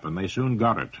shake-up, and they soon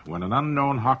got it when an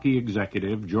unknown hockey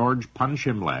executive, George Punch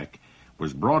Imlach,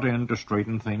 was brought in to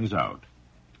straighten things out.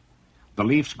 The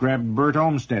Leafs grabbed Bert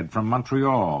Olmsted from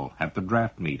Montreal at the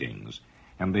draft meetings,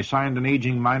 and they signed an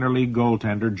aging minor league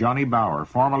goaltender, Johnny Bower,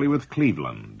 formerly with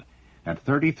Cleveland. At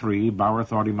 33, Bower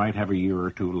thought he might have a year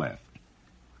or two left.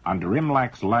 Under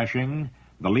Imlach's lashing,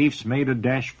 the Leafs made a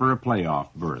dash for a playoff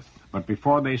berth, but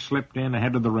before they slipped in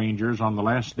ahead of the Rangers on the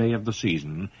last day of the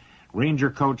season, Ranger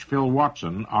coach Phil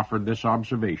Watson offered this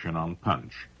observation on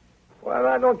Punch. Well,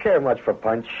 I don't care much for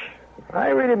Punch. I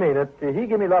really mean it. He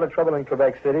gave me a lot of trouble in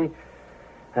Quebec City,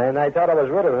 and I thought I was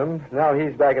rid of him. Now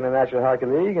he's back in the National Hockey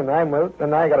League, and I'm out,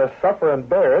 and I got to suffer and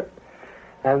bear it.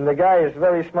 And the guy is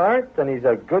very smart, and he's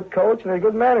a good coach and a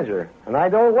good manager, and I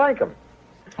don't like him.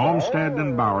 Olmsted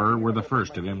and Bower were the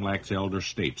first of Imlach's elder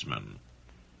statesmen.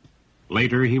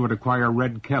 Later, he would acquire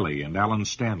Red Kelly and Alan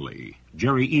Stanley,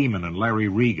 Jerry Eamon and Larry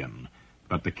Regan,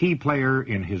 but the key player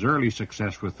in his early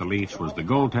success with the Leafs was the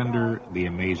goaltender, the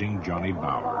amazing Johnny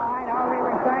Bower.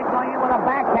 Going in with a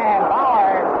backhand.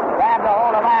 Bauer grabbed a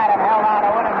hold of that and held on to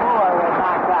it, and Moore was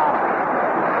knocked out.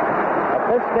 At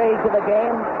this stage of the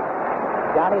game,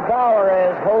 Johnny Bower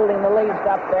is holding the Leafs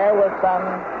up there with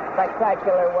some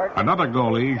spectacular work. Another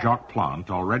goalie, Jacques Plante,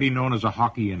 already known as a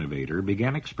hockey innovator,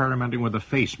 began experimenting with a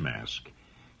face mask.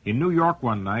 In New York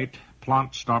one night,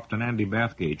 Plante stopped an Andy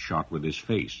Bathgate shot with his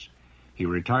face. He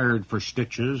retired for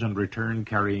stitches and returned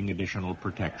carrying additional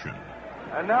protection.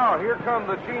 And now, here come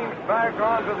the teams back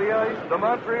onto the ice. The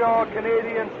Montreal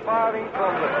Canadiens fighting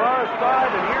from the far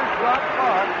side, and here's Jacques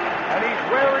Plante, and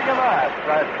he's wearing a mask.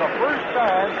 That's the first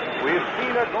time we've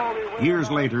seen a goalie wear.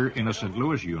 Years later, in a St.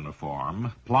 Louis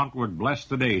uniform, Plante would bless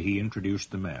the day he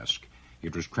introduced the mask.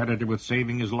 It was credited with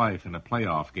saving his life in a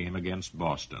playoff game against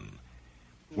Boston.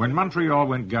 When Montreal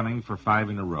went gunning for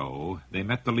 5 in a row, they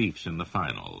met the Leafs in the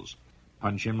finals.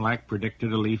 Punch Imlach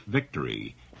predicted a Leaf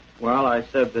victory. Well, I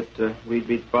said that we'd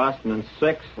beat Boston in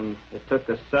 6, and it took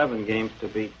us 7 games to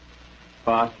beat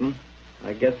Boston.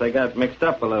 I guess I got mixed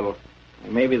up a little.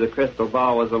 Maybe the crystal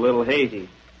ball was a little hazy.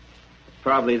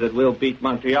 Probably that we'll beat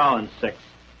Montreal in 6.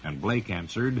 And Blake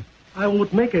answered, I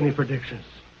won't make any predictions.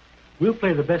 We'll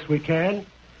play the best we can.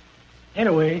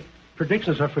 Anyway,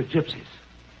 predictions are for gypsies.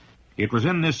 It was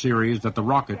in this series that the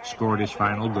Rocket scored his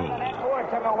final goal.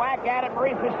 Took a whack at it.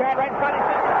 Maurice Richard right in front of him.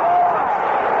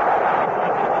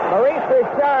 Maurice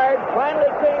Richard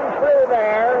finally came through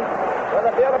there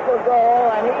with a beautiful goal,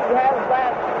 and he has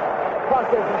that puck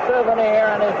as a souvenir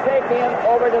and is taken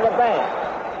over to the bench.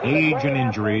 Age and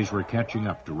injuries were catching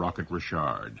up to Rocket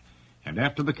Richard, and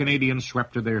after the Canadiens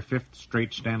swept to their 5th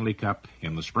straight Stanley Cup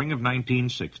in the spring of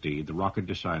 1960, the Rocket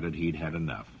decided he'd had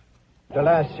enough. The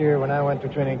last year when I went to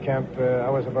training camp, I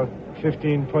was about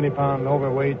 15, 20 pounds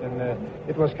overweight, and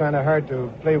it was kind of hard to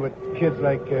play with kids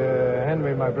like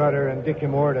Henry, my brother, and Dickie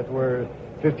Moore that were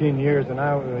 15 years and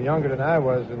younger than I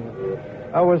was, and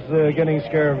I was getting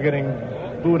scared of getting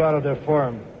booed out of their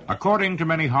form. According to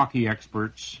many hockey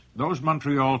experts, those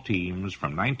Montreal teams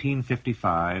from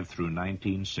 1955 through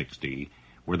 1960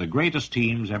 were the greatest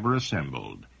teams ever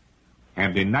assembled.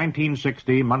 And in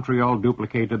 1960, Montreal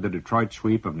duplicated the Detroit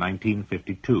sweep of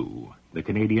 1952. The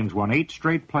Canadiens won 8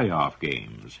 straight playoff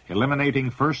games, eliminating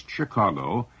first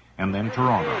Chicago and then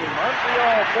Toronto.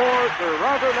 Montreal 4,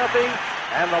 Toronto nothing,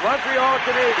 and the Montreal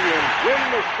Canadiens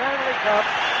win the Stanley Cup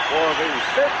for the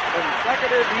 5th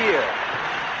consecutive year.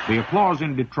 The applause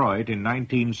in Detroit in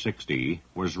 1960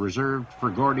 was reserved for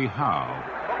Gordie Howe.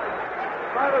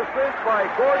 Assist by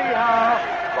Gordie Howe,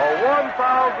 the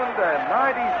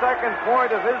 1,092nd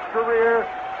point of his career,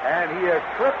 and he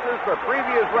eclipses the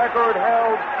previous record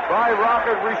held by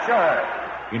Rocket Richard.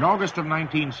 In August of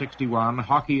 1961,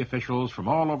 hockey officials from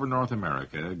all over North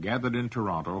America gathered in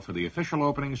Toronto for the official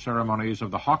opening ceremonies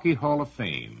of the Hockey Hall of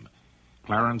Fame.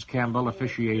 Clarence Campbell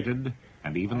officiated,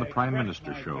 and even the Prime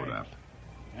Minister showed up.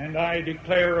 And I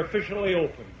declare officially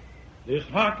open this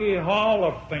Hockey Hall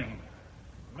of Fame.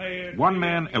 One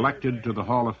man elected to the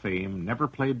Hall of Fame never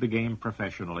played the game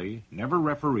professionally, never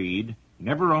refereed,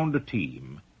 never owned a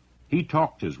team. He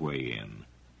talked his way in.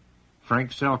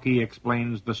 Frank Selke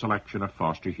explains the selection of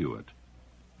Foster Hewitt.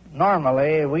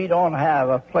 Normally, we don't have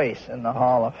a place in the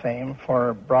Hall of Fame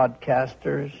for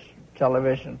broadcasters,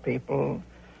 television people,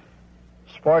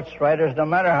 sports writers, no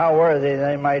matter how worthy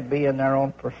they might be in their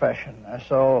own profession.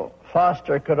 So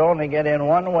Foster could only get in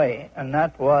one way, and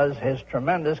that was his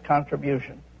tremendous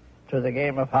contribution to the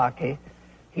game of hockey.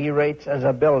 He rates as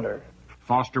a builder.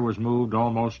 Foster was moved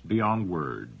almost beyond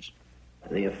words.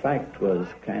 The effect was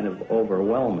kind of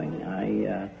overwhelming.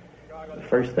 the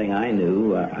first thing I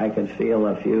knew, I could feel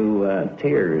a few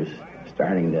tears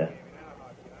starting to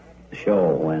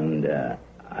show, and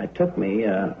it took me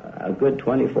a good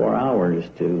 24 hours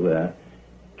to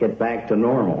get back to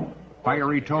normal.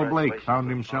 Fiery Toe Blake found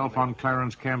himself on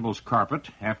Clarence Campbell's carpet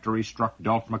after he struck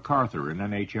Dolph MacArthur, an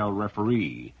NHL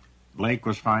referee. Blake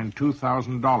was fined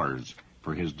 $2,000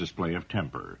 for his display of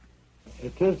temper.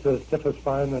 It is the stiffest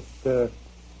fine that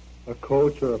a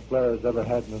coach or a player has ever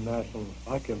had in the National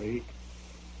Hockey League.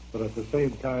 But at the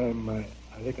same time, I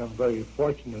think I'm very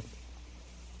fortunate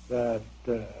that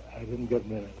I didn't get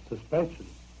a suspension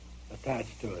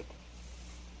attached to it.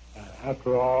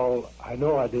 After all, I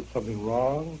know I did something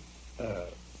wrong.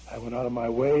 I went out of my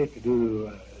way to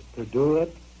do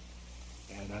it,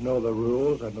 and I know the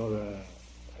rules. I know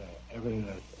everything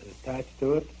that's attached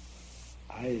to it.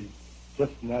 I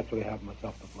just naturally have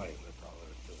myself to blame. That's all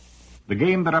there is to it. The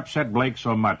game that upset Blake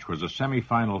so much was a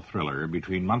semifinal thriller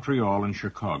between Montreal and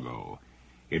Chicago.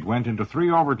 It went into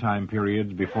 3 overtime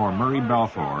periods before Murray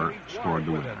Balfour scored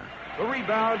the winner. The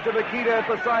rebound to Nikita at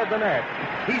the side of the net.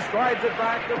 He slides it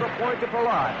back to the point to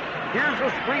Palat. Here's a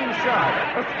screen shot.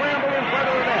 A scramble in front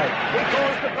of the net. He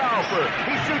goes to Balfour.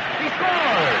 He shoots. He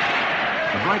scores!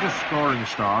 The brightest scoring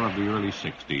star of the early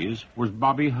 60s was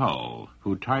Bobby Hull,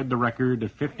 who tied the record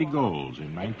of 50 goals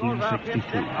in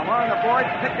 1962. Along the board,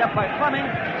 picked up by Fleming.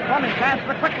 Fleming passes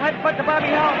a quick head foot to Bobby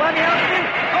Hull. Bobby Hull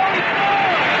shoots. Oh, he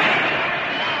scores!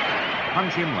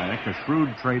 Punch Imlach, a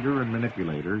shrewd trader and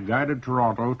manipulator, guided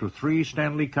Toronto to 3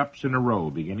 Stanley Cups in a row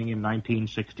beginning in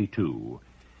 1962.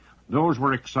 Those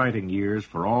were exciting years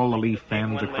for all the Leaf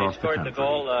fans across the country. When they scored the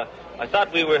goal, I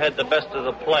thought we had the best of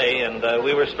the play, and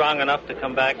we were strong enough to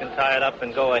come back and tie it up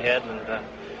and go ahead, and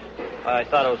I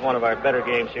thought it was one of our better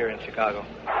games here in Chicago.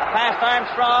 A pass to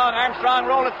Armstrong. Armstrong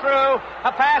rolled it through.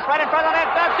 A pass right in front of the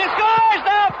net. Dubs. He scores!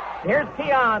 Dubs! Here's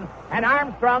Keon, and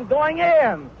Armstrong going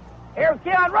in. Here's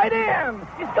Keon right in.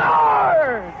 He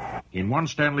scores! In one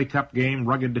Stanley Cup game,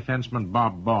 rugged defenseman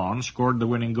Bob Bond scored the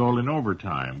winning goal in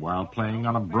overtime while playing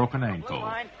on a broken ankle.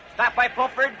 Stopped by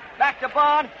Pulford. Back to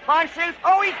Bond. Bond shoots.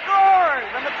 Oh, he scores!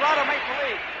 And the Toronto Maple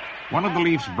Leafs. One of the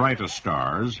Leafs' brightest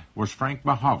stars was Frank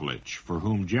Mahovlich, for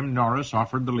whom Jim Norris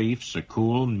offered the Leafs a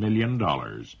cool $1 million.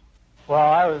 Well,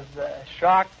 I was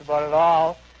shocked about it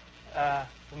all.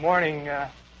 The morning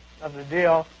of the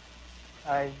deal,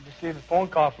 I received a phone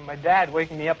call from my dad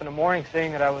waking me up in the morning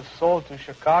saying that I was sold to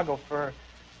Chicago for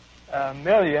 $1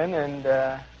 million, and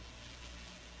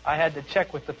I had to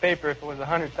check with the paper if it was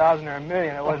 100,000 or $1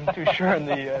 million. I wasn't too sure on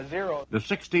the zero. The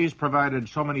 60s provided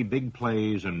so many big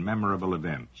plays and memorable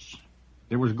events.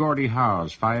 There was Gordie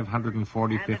Howe's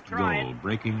 545th goal,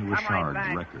 breaking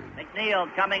Richard's record. McNeil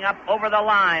coming up over the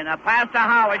line. A pass to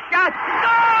Howe. A shot.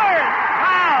 Scores!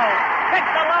 Howe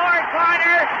picked the lower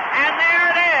corner, and there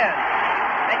it is.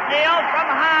 McNeil from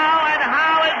Howe, and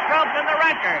Howe has broken the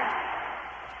record.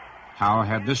 Howe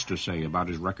had this to say about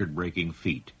his record-breaking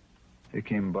feat. It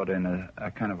came about in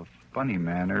a kind of a funny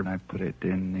manner. I put it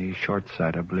in the short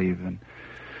side, I believe, and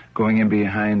going in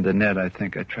behind the net, I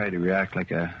think I tried to react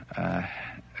like a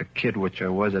kid, which I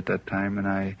was at that time, and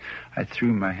I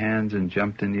threw my hands and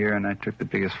jumped in the air, and I took the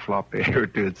biggest flop I ever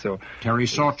did. So Terry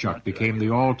Sawchuk became the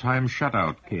all-time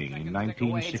shutout king in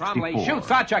 1964. Shoots.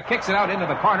 Sawchuk kicks it out into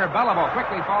the corner. Beliveau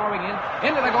quickly following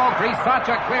into the goal crease.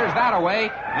 Sawchuk clears that away,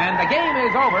 and the game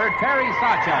is over. Terry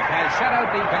Sawchuk has shut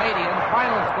out the Canadians.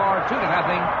 Final score 2-0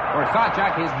 for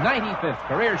Sawchuk, his 95th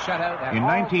career shutout. In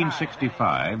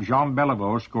 1965, Jean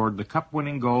Beliveau scored the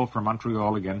cup-winning goal for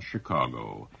Montreal against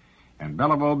Chicago. And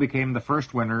Beliveau became the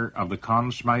first winner of the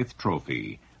Conn Smythe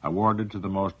Trophy, awarded to the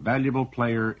most valuable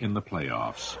player in the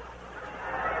playoffs.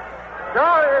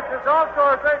 Now, it is also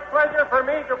a great pleasure for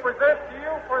me to present to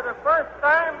you for the first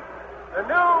time the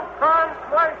new Conn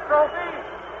Smythe Trophy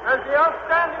as the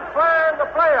outstanding player in the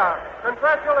playoffs.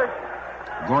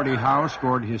 Congratulations. Gordie Howe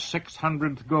scored his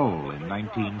 600th goal in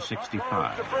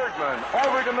 1965. To Bergman,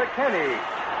 over to McKinney.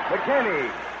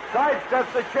 McKinney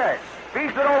sidesteps the check.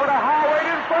 Feeds it over to Howe right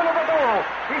in front of the goal.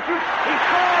 He shoots. He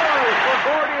scores for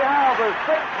Gordie Howe, the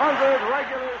 600th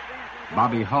regular season.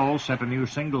 Bobby Hull set a new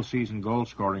single-season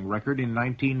goal-scoring record in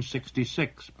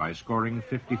 1966 by scoring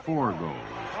 54 goals.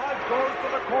 Todd goes to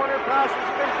the corner, passes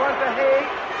it in front to Hay.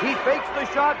 He fakes the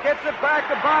shot, gets it back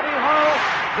to Bobby Hull.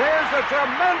 There's a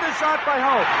tremendous shot by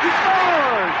Hull. He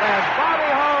scores! And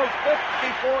Bobby Hull's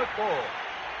 54th goal.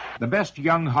 The best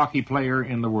young hockey player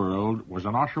in the world was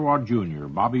an Oshawa junior,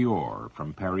 Bobby Orr,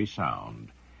 from Parry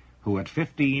Sound, who at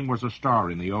 15 was a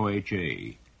star in the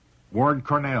OHA. Ward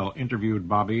Cornell interviewed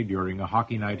Bobby during a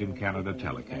Hockey Night in Canada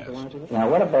telecast. Now,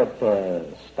 what about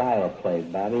style of play,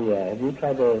 Bobby? Have you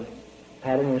tried to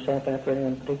pattern yourself after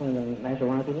anyone particularly in the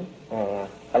National Hockey League?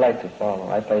 I like to follow.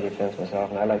 I play defense myself,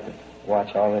 and I like to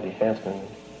watch all the defensemen.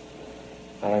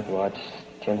 I like to watch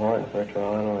Tim Horton for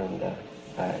Toronto, and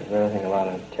I really think a lot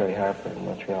of Terry Harper in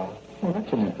Montreal. Well,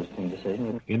 that's an interesting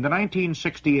decision. In the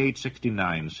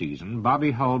 1968-69 season,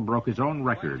 Bobby Hull broke his own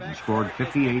record and scored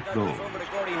 58 goals. Over to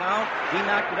Gordie Howe. He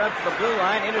knocked it up to the blue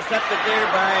line, intercepted there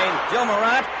by Joe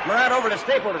Murat. Murat over to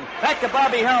Stapleton. Back to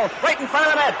Bobby Hull, right in front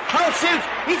of the net. Hull shoots.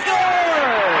 He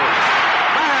scores!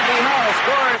 Bobby Hull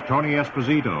scores. Tony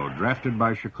Esposito, drafted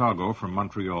by Chicago from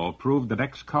Montreal, proved that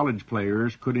ex-college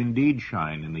players could indeed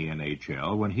shine in the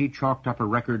NHL when he chalked up a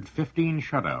record 15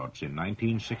 shutouts in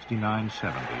 1969-70.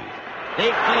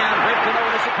 Dave Cleon breaks it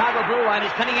over the Chicago blue line.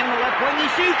 He's cutting in the left wing.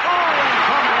 He shoots. Oh, and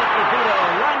Tony Esposito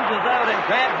lunges out and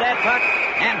grabs that puck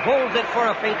and holds it for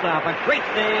a face-off. A great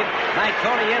save by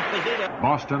Tony Esposito.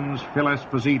 Boston's Phil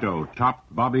Esposito topped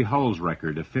Bobby Hull's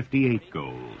record of 58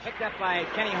 goals. Picked up by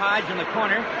Kenny Hodge in the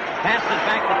corner. Passes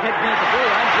back to Ted Green at the blue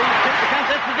line. Green tips the fence.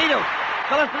 Esposito.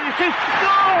 Phil Esposito shoots.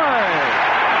 Scores!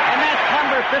 And that's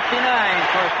number 59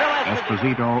 for Phil Esposito.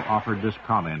 Esposito offered this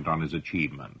comment on his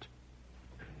achievement.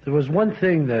 There was one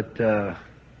thing that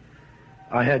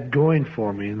I had going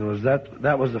for me, and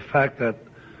that was the fact that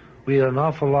we had an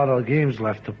awful lot of games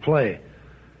left to play.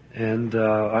 And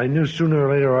I knew sooner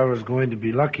or later I was going to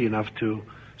be lucky enough to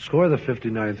score the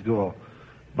 59th goal.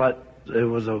 But it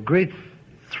was a great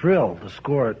thrill to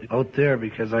score it out there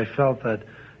because I felt that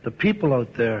the people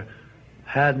out there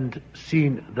hadn't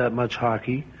seen that much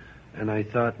hockey. And I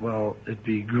thought, well, it'd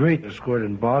be great to score it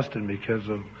in Boston because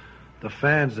of the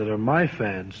fans that are my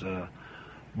fans.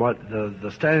 But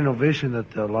the standing ovation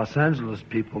that the Los Angeles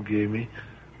people gave me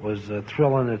was a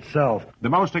thrill in itself. The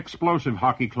most explosive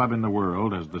hockey club in the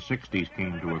world as the 60s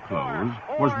came to a close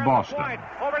was Boston.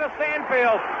 Over to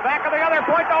Stanfield. Back of the other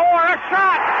point to Orr. A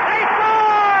shot. They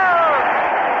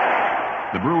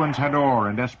score! The Bruins had Orr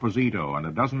and Esposito and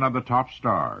a dozen other top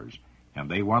stars, and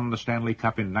they won the Stanley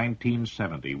Cup in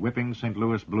 1970, whipping St.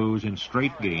 Louis Blues in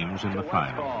straight games in the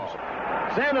finals.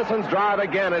 Sanderson's drive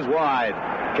again is wide.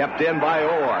 Kept in by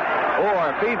Orr.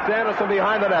 Orr feeds Sanderson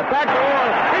behind the net. Back to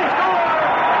Orr. He scores!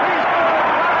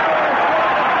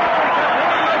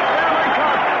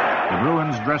 The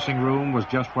Bruins dressing room was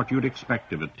just what you'd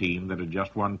expect of a team that had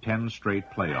just won 10 straight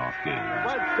playoff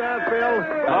games. Stanfield.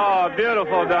 Oh,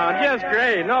 beautiful, Don. Just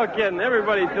great. No kidding.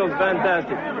 Everybody feels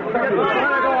fantastic. Go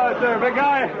out there, big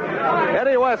guy.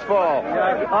 Eddie Westfall.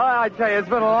 I tell you, it's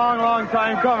been a long, long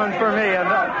time coming for me, and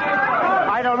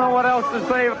I don't know what else to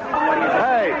say.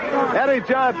 Hey, Eddie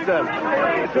Johnston.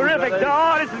 Terrific.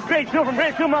 Oh, this is great.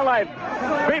 Great through my life.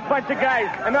 Great bunch of guys.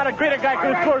 I'm not a greater guy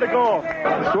could have scored a goal.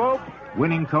 Swope.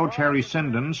 Winning coach Harry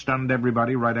Sinden stunned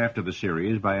everybody right after the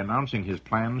series by announcing his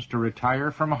plans to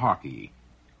retire from hockey.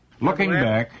 Looking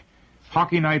back,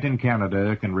 Hockey Night in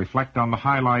Canada can reflect on the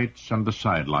highlights and the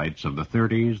sidelights of the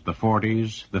 30s, the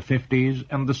 40s, the 50s,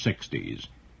 and the 60s.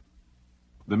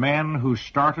 The man who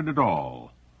started it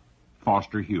all,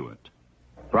 Foster Hewitt.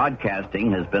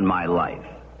 Broadcasting has been my life.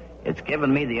 It's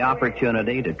given me the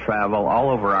opportunity to travel all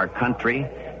over our country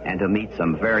and to meet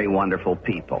some very wonderful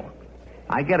people.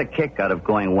 I get a kick out of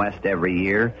going west every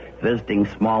year, visiting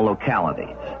small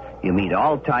localities. You meet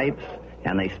all types,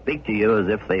 and they speak to you as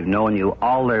if they've known you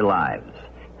all their lives.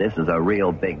 This is a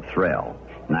real big thrill,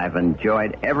 and I've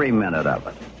enjoyed every minute of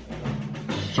it.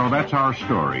 So that's our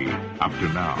story up to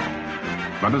now.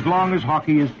 But as long as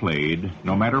hockey is played,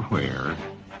 no matter where,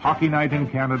 Hockey Night in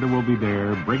Canada will be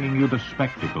there, bringing you the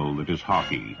spectacle that is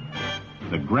hockey,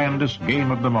 the grandest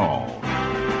game of them all.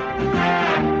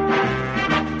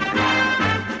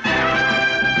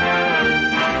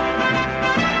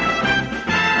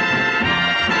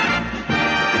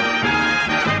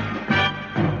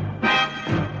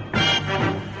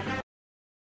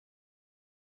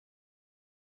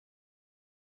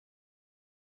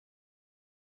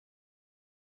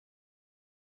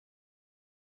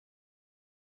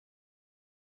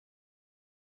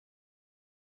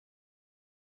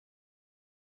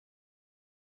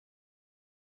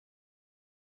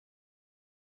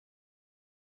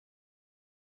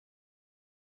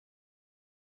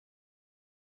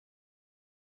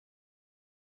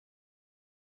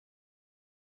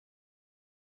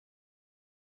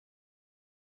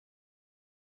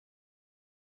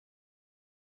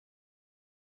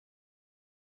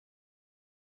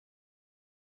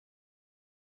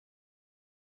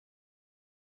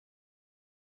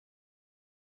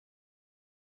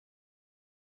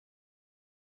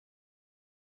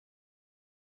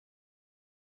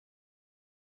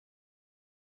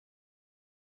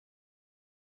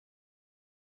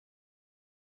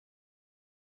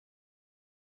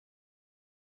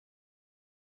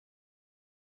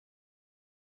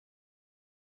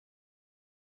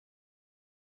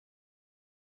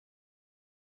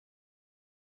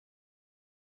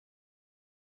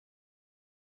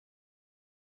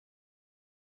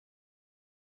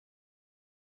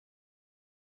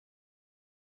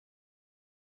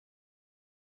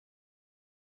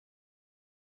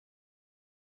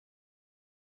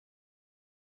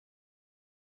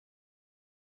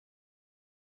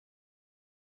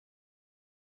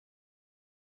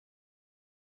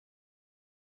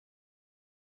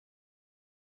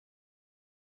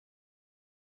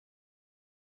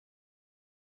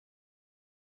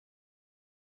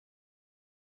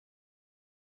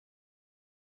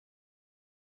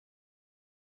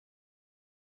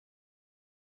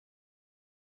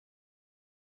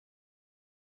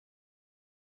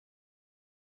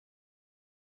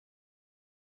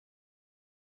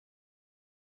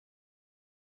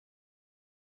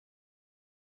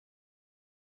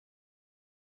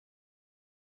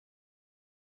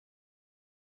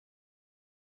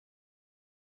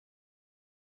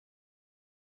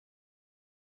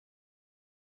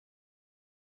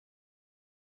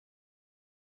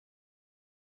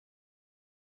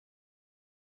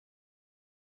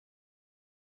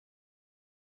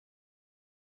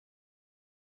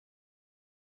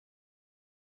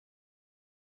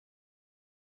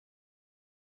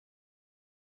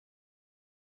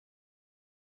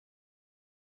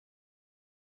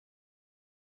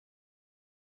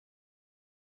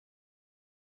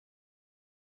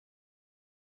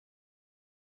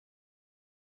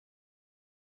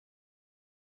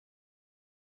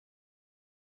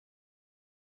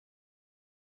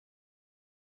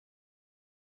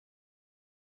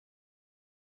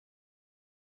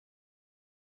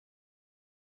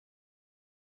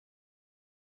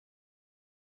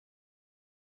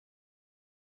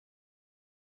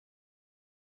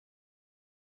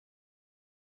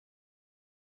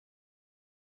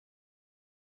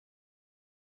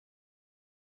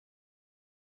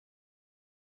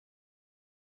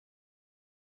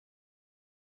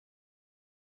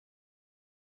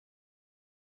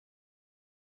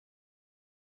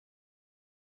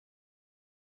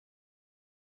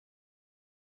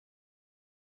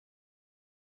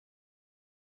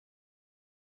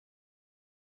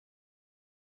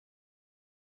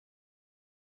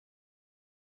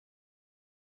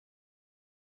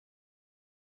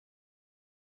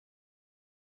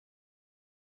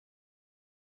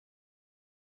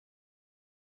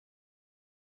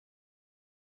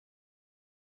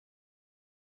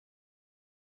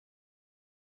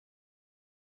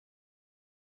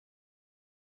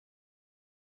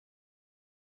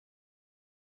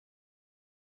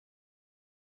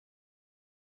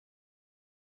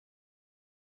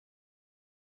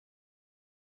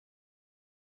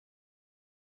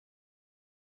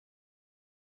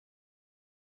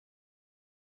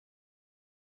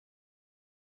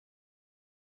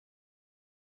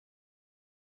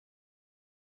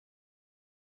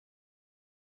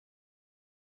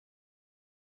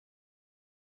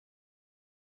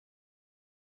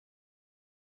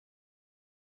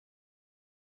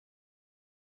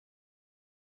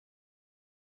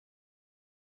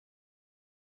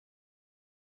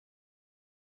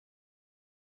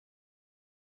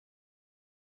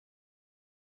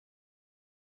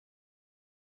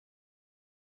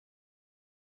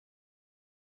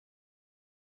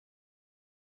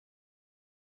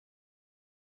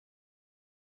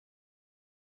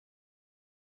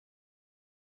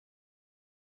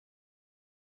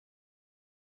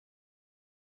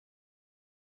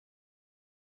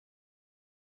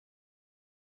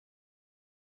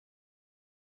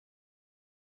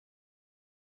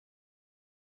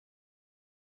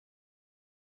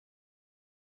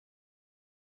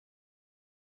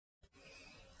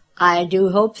 I do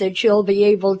hope that you'll be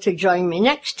able to join me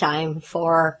next time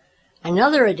for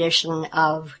another edition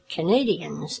of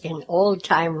Canadians in Old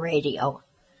Time Radio.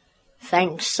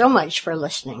 Thanks so much for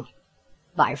listening.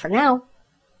 Bye for now.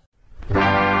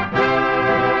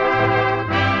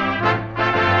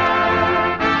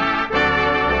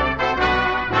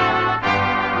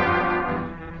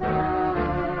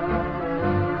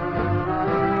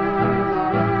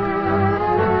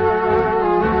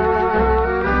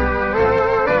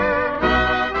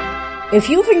 If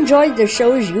you've enjoyed the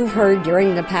shows you've heard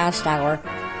during the past hour,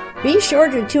 be sure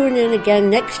to tune in again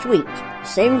next week,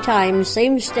 same time,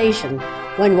 same station,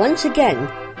 when once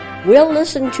again we'll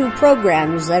listen to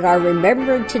programs that are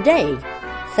remembered today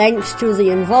thanks to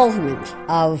the involvement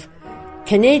of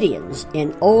Canadians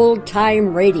in Old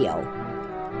Time Radio.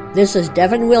 This is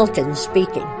Devin Wilkins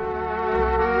speaking.